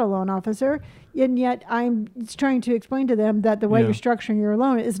what? I'm not a loan officer, and yet I'm trying to explain to them that the way Yeah. you're structuring your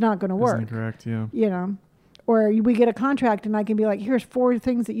loan is not going to work. Isn't correct. Yeah. Or we get a contract and I can be like, here's 4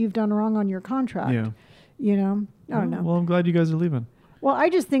 things that you've done wrong on your contract. Yeah. I don't know. Well, I'm glad you guys are leaving. Well, I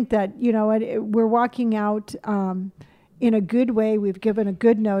just think that, we're walking out in a good way. We've given a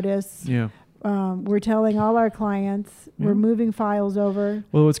good notice. Yeah. We're telling all our clients. We're moving files over.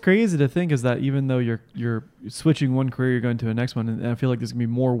 Well, what's crazy to think is that even though you're switching one career, you're going to the next one, and I feel like there's gonna be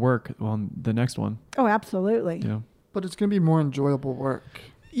more work on the next one. Oh, absolutely. Yeah. But it's going to be more enjoyable work.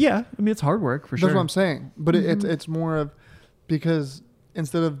 Yeah. I mean, it's hard work for sure. That's what I'm saying. But it's more of, because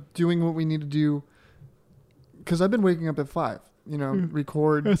instead of doing what we need to do, because I've been waking up at 5,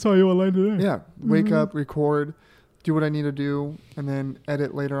 record. I saw you online today. Yeah. Wake up, record, do what I need to do, and then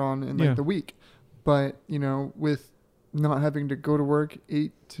edit later on in Yeah. the week. But, with not having to go to work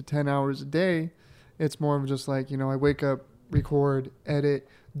 8 to 10 hours a day, it's more of just like, I wake up, record, edit,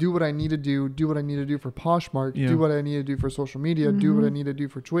 do what I need to do what I need to do for Poshmark, Yeah. do what I need to do for social media, do what I need to do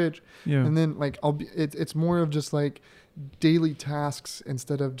for Twitch. Yeah. And then it's more of just like daily tasks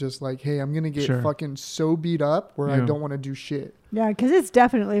instead of just like, hey, I'm going to get Sure. fucking so beat up where I Yeah. don't want to do shit. Yeah, because it's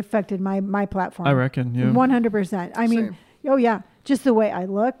definitely affected my platform. I reckon. Yeah. 100%. I mean, Same. oh yeah, just the way I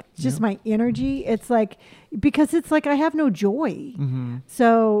look, just my energy. It's like, because it's like I have no joy. Mm-hmm.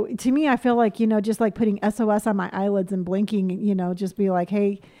 So to me, I feel like, just like putting SOS on my eyelids and blinking, just be like,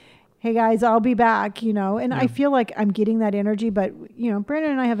 hey guys, I'll be back, and I feel like I'm getting that energy, but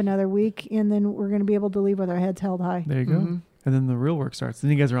Brandon and I have another week and then we're going to be able to leave with our heads held high. There you go. Mhm. And then the real work starts.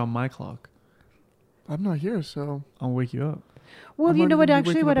 Then you guys are on my clock. I'm not here, so I'll wake you up. Well, I'm you know already what? gonna be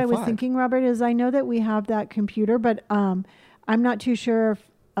Actually, waking what up I at was 5. thinking, Robert, is I know that we have that computer, but I'm not too sure if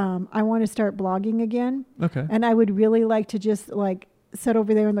I want to start blogging again. Okay. And I would really like to just like sit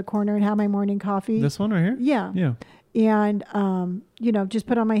over there in the corner and have my morning coffee. This one right here? Yeah. Yeah. And, just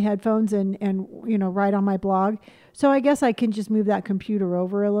put on my headphones and write on my blog. So I guess I can just move that computer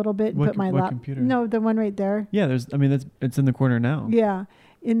over a little bit and What put my what computer? No, the one right there. Yeah, it's in the corner now. Yeah.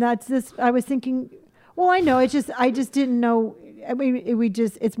 And that's this, I was thinking, well, I know, I just didn't know. I mean,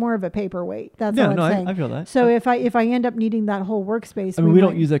 it's more of a paperweight. That's all I'm saying. I feel that. So if I end up needing that whole workspace, I mean, we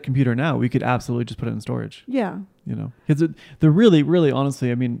don't use that computer now. We could absolutely just put it in storage. Yeah. Because they're really, really,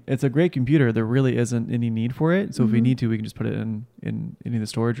 honestly, I mean, it's a great computer. There really isn't any need for it. So if we Mhm. need to, we can just put it in any of the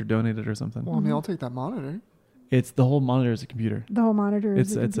storage or donate it or something. well, I mean, I'll take that monitor. It's the whole monitor is a computer. The whole monitor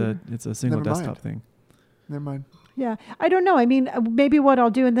is It's a single Never mind. desktop thing. Never mind. Yeah. I don't know. I mean, maybe what I'll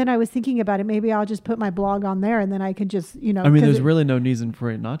do, and then I was thinking about it, maybe I'll just put my blog on there and then I can just, I mean, 'cause there's really no reason for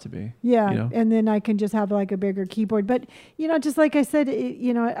it not to be. Yeah, and then I can just have like a bigger keyboard. But, just like I said,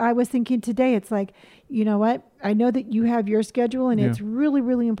 I was thinking today, it's like, you know what? I know that you have your schedule and Yeah. it's really,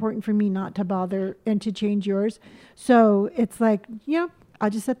 really important for me not to bother and to change yours. So it's like, I'll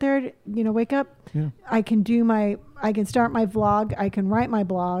just sit there, wake up. Yeah. I can start my vlog. I can write my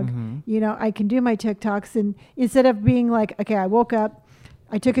blog. Mhm. I can do my TikToks. And instead of being like, okay, I woke up,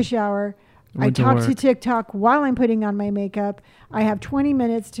 I took a shower, I Went to talked to work. TikTok while I'm putting on my makeup. I have 20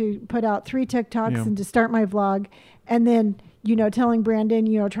 minutes to put out 3 TikToks Yeah. and to start my vlog. And then, telling Brandon,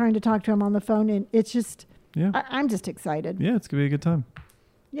 trying to talk to him on the phone. And it's just, Yeah. I'm just excited. Yeah, it's going to be a good time.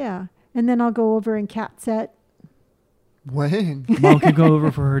 Yeah. And then I'll go over and cat set. When? Mom can go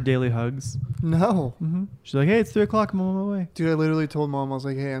over for her daily hugs. No. She's like, hey, it's 3 o'clock. I'm on my way. Dude, I literally told Mom, I was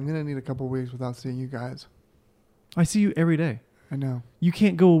like, hey, I'm going to need a couple weeks without seeing you guys. I see you every day. I know. You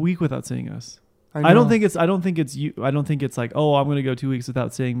can't go a week without seeing us. know. I don't think it's you. I don't think it's like, oh, I'm going to go 2 weeks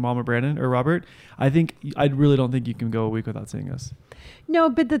without seeing Mom or Brandon or Robert. I really don't think you can go a week without seeing us. No,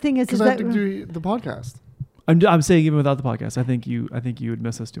 but the thing is Because I that have to do the podcast. I'm saying even without the podcast, I think you would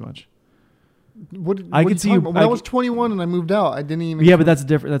miss us too much. What I what could are see you you- talking about? When I I was could- 21 and I moved out, I didn't even. Yeah, but that's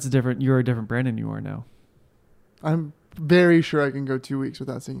a different. You're a different Brandon you are now. I'm very sure I can go 2 weeks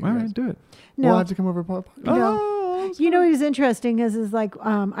without seeing you All guys. right, do it. no. Well, I have to come over. No. Oh, You know what is interesting is like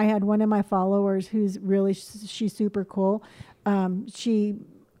I had one of my followers who's really she's super cool. She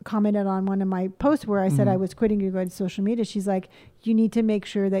commented on one of my posts where I said Mhm. I was quitting to go to social media. She's like, you need to make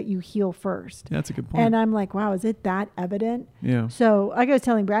sure that you heal first. Yeah, that's a good point. And I'm like, wow, is it that evident? Yeah. So like I was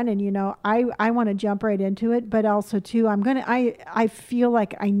telling Brandon, I want to jump right into it, but also too, I feel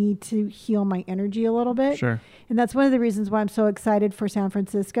like I need to heal my energy a little bit. Sure. And that's one of the reasons why I'm so excited for San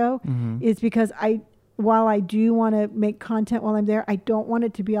Francisco Mhm. is because while I do want to make content while I'm there, I don't want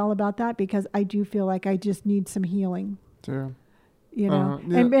it to be all about that because I do feel like I just need some healing, Yeah. Yeah.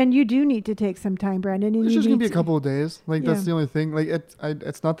 Yeah. And you do need to take some time, Brandon. And It's you just gonna need be a to- couple of days. Like that's Yeah. the only thing. Like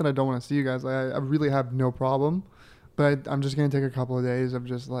it's not that I don't want to see you guys. I really have no problem, but I'm just gonna take a couple of days of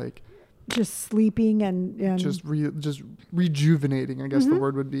just like just sleeping and just rejuvenating. I guess the Mhm.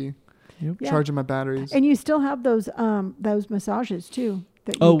 word would be Yep. Yeah. charging my batteries. And you still have those massages too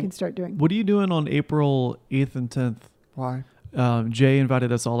that Oh, you can start doing. What are you doing on April 8th and 10th? Why? Jay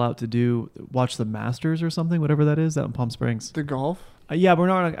invited us all out to watch the Masters or something, whatever that is, out in Palm Springs. The golf? Yeah, we're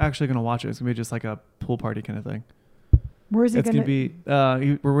not actually going to watch it. It's going to be just like a pool party kind of thing. Where's it It's going to be,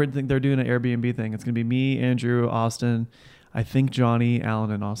 they're doing an Airbnb thing. It's going to be me, Andrew, Austin, I think Johnny,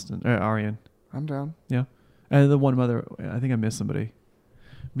 Alan, and Arian. I'm down. Yeah. And the one other, I think I missed somebody.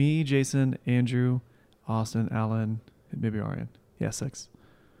 Me, Jason, Andrew, Austin, Alan, and maybe Arian. Yeah, 6.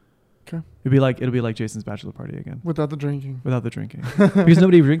 Okay. It'll be like Jason's bachelor party again. Without the drinking. Without the drinking. Because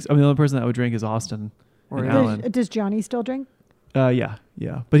nobody drinks. I mean, the only person that would drink is Austin Or and is- Alan. Does Johnny still drink? Yeah.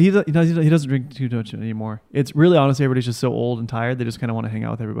 But he doesn't drink too much anymore. It's really, honestly, everybody's just so old and tired. They just kind of want to hang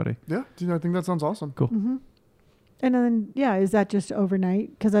out with everybody. Yeah, dude, I think that sounds awesome. Cool. Mm-hmm. And then, is that just overnight?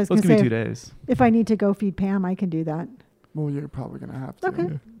 Because I was Well, it's going going to to say, be 2 days. if I need to go feed Pam, I can do that. Well, you're probably gonna have to.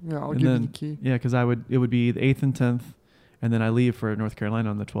 Okay. Yeah, I'll And give you then- the key. Yeah, because it would be the 8th and 10th, and then I leave for North Carolina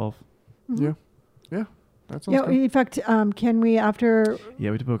on the 12th. Mhm. Yeah, that sounds Yeah. good. In fact, can we after? Yeah,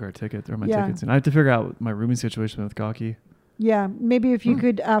 we have to book our ticket or my Yeah. tickets. And I have to figure out my rooming situation with Gawky. Yeah, maybe if you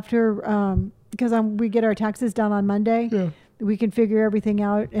could after, because we get our taxes done on Monday. Yeah. We can figure everything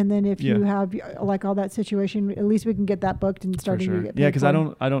out, and then if you Yeah. have like all that situation, at least we can get that booked and For starting to sure. get. Yeah, paid because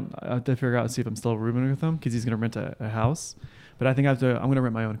for. I have to figure out see if I'm still rooming with him because he's gonna rent a house, but I think I'm gonna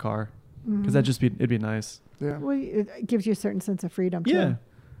rent my own car because Mhm. it'd be nice. Yeah. Well, it gives you a certain sense of freedom. Yeah. Too.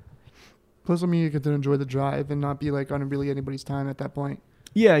 Plus, I mean, you get to enjoy the drive and not be like on really anybody's time at that point.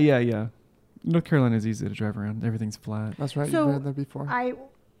 Yeah. North Carolina is easy to drive around. Everything's flat. That's right. So You've read that before.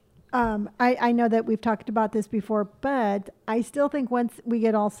 I know that we've talked about this before, but I still think once we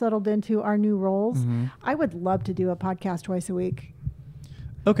get all settled into our new roles, I would love to do a podcast twice a week.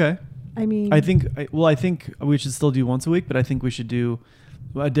 Okay. I mean, I think we should still do once a week, but I think we should do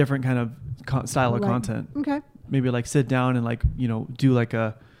a different kind of style of content. Okay. Maybe like sit down and like, do like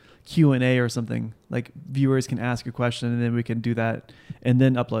a Q&A or something. Like viewers can ask a question and then we can do that and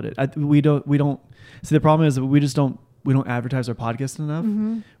then upload it. We don't see, the problem is that we don't advertise our podcast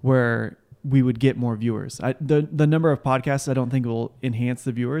enough where we would get more viewers. The number of podcasts I don't think will enhance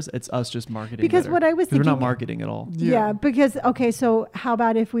the viewers. It's us just marketing. Because better. what I was thinking, we're not marketing at all. Yeah, because okay, so how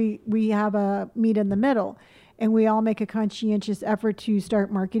about if we have a meet in the middle and we all make a conscientious effort to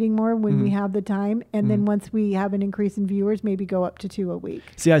start marketing more when we have the time, and then once we have an increase in viewers, maybe go up to 2 a week.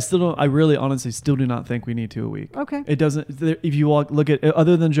 See, I really honestly still do not think we need 2 a week. Okay. It doesn't, if you look at,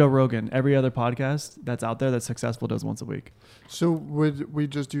 other than Joe Rogan, every other podcast that's out there that's successful does once a week. So would we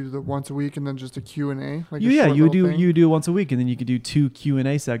just do the once a week and then just a Q&A? Like you do once a week, and then you could do 2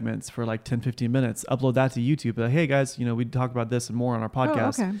 Q&A segments for like 10, 15 minutes, upload that to YouTube. Like, hey guys, we talk about this and more on our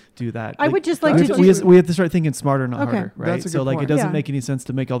podcast. Okay. Do that. I would just like to we have to start thinking smarter, not harder, right? That's a good So like, point. it doesn't make any sense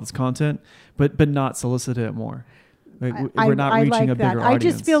to make all this content, but not solicit it more. Like, I we're not reaching like a bigger that. audience. I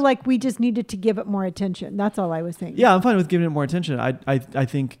just feel like we just needed to give it more attention. That's all I was thinking. Yeah, I'm fine with giving it more attention. I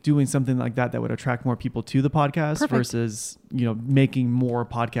think doing something like that would attract more people to the podcast. Perfect. Versus making more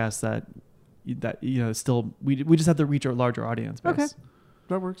podcasts that still we just have to reach a larger audience base. Okay.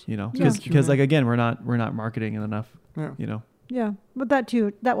 That works. Because like again we're not marketing it enough. Yeah. Yeah, but that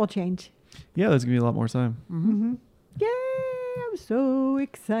too, that will change. Yeah, there's gonna be a lot more time. Mm-hmm. Yay! I'm so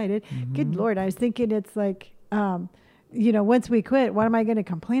excited. Good Lord, I was thinking it's like, once we quit, what am I going to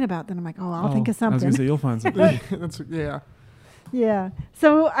complain about? Then I'm like, I'll think of something. I was gonna say you'll find something. Yeah.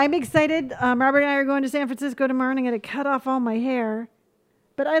 So I'm excited. Robert and I are going to San Francisco tomorrow, and I'm going to cut off all my hair.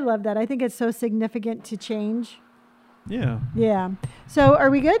 But I love that. I think it's so significant to change. Yeah. Yeah. So are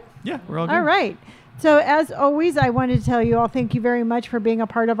we good? Yeah, we're all good. All right. So as always, I wanted to tell you all, thank you very much for being a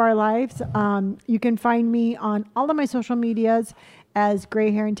part of our lives. You can find me on all of my social medias as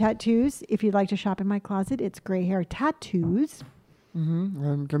Gray Hair and Tattoos. If you'd like to shop in my closet, it's Gray Hair Tattoos.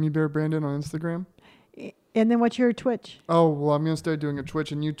 I'm Gummy Bear Brandon on Instagram. And then what's your Twitch? Oh, well, I'm going to start doing a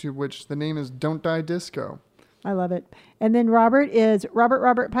Twitch and YouTube, which the name is Don't Die Disco. I love it. And then Robert is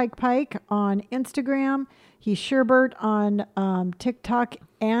Robert Pike on Instagram. He's Sherbert on TikTok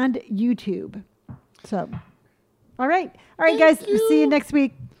and YouTube. So, all right. All right, guys. See you next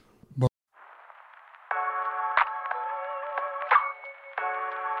week.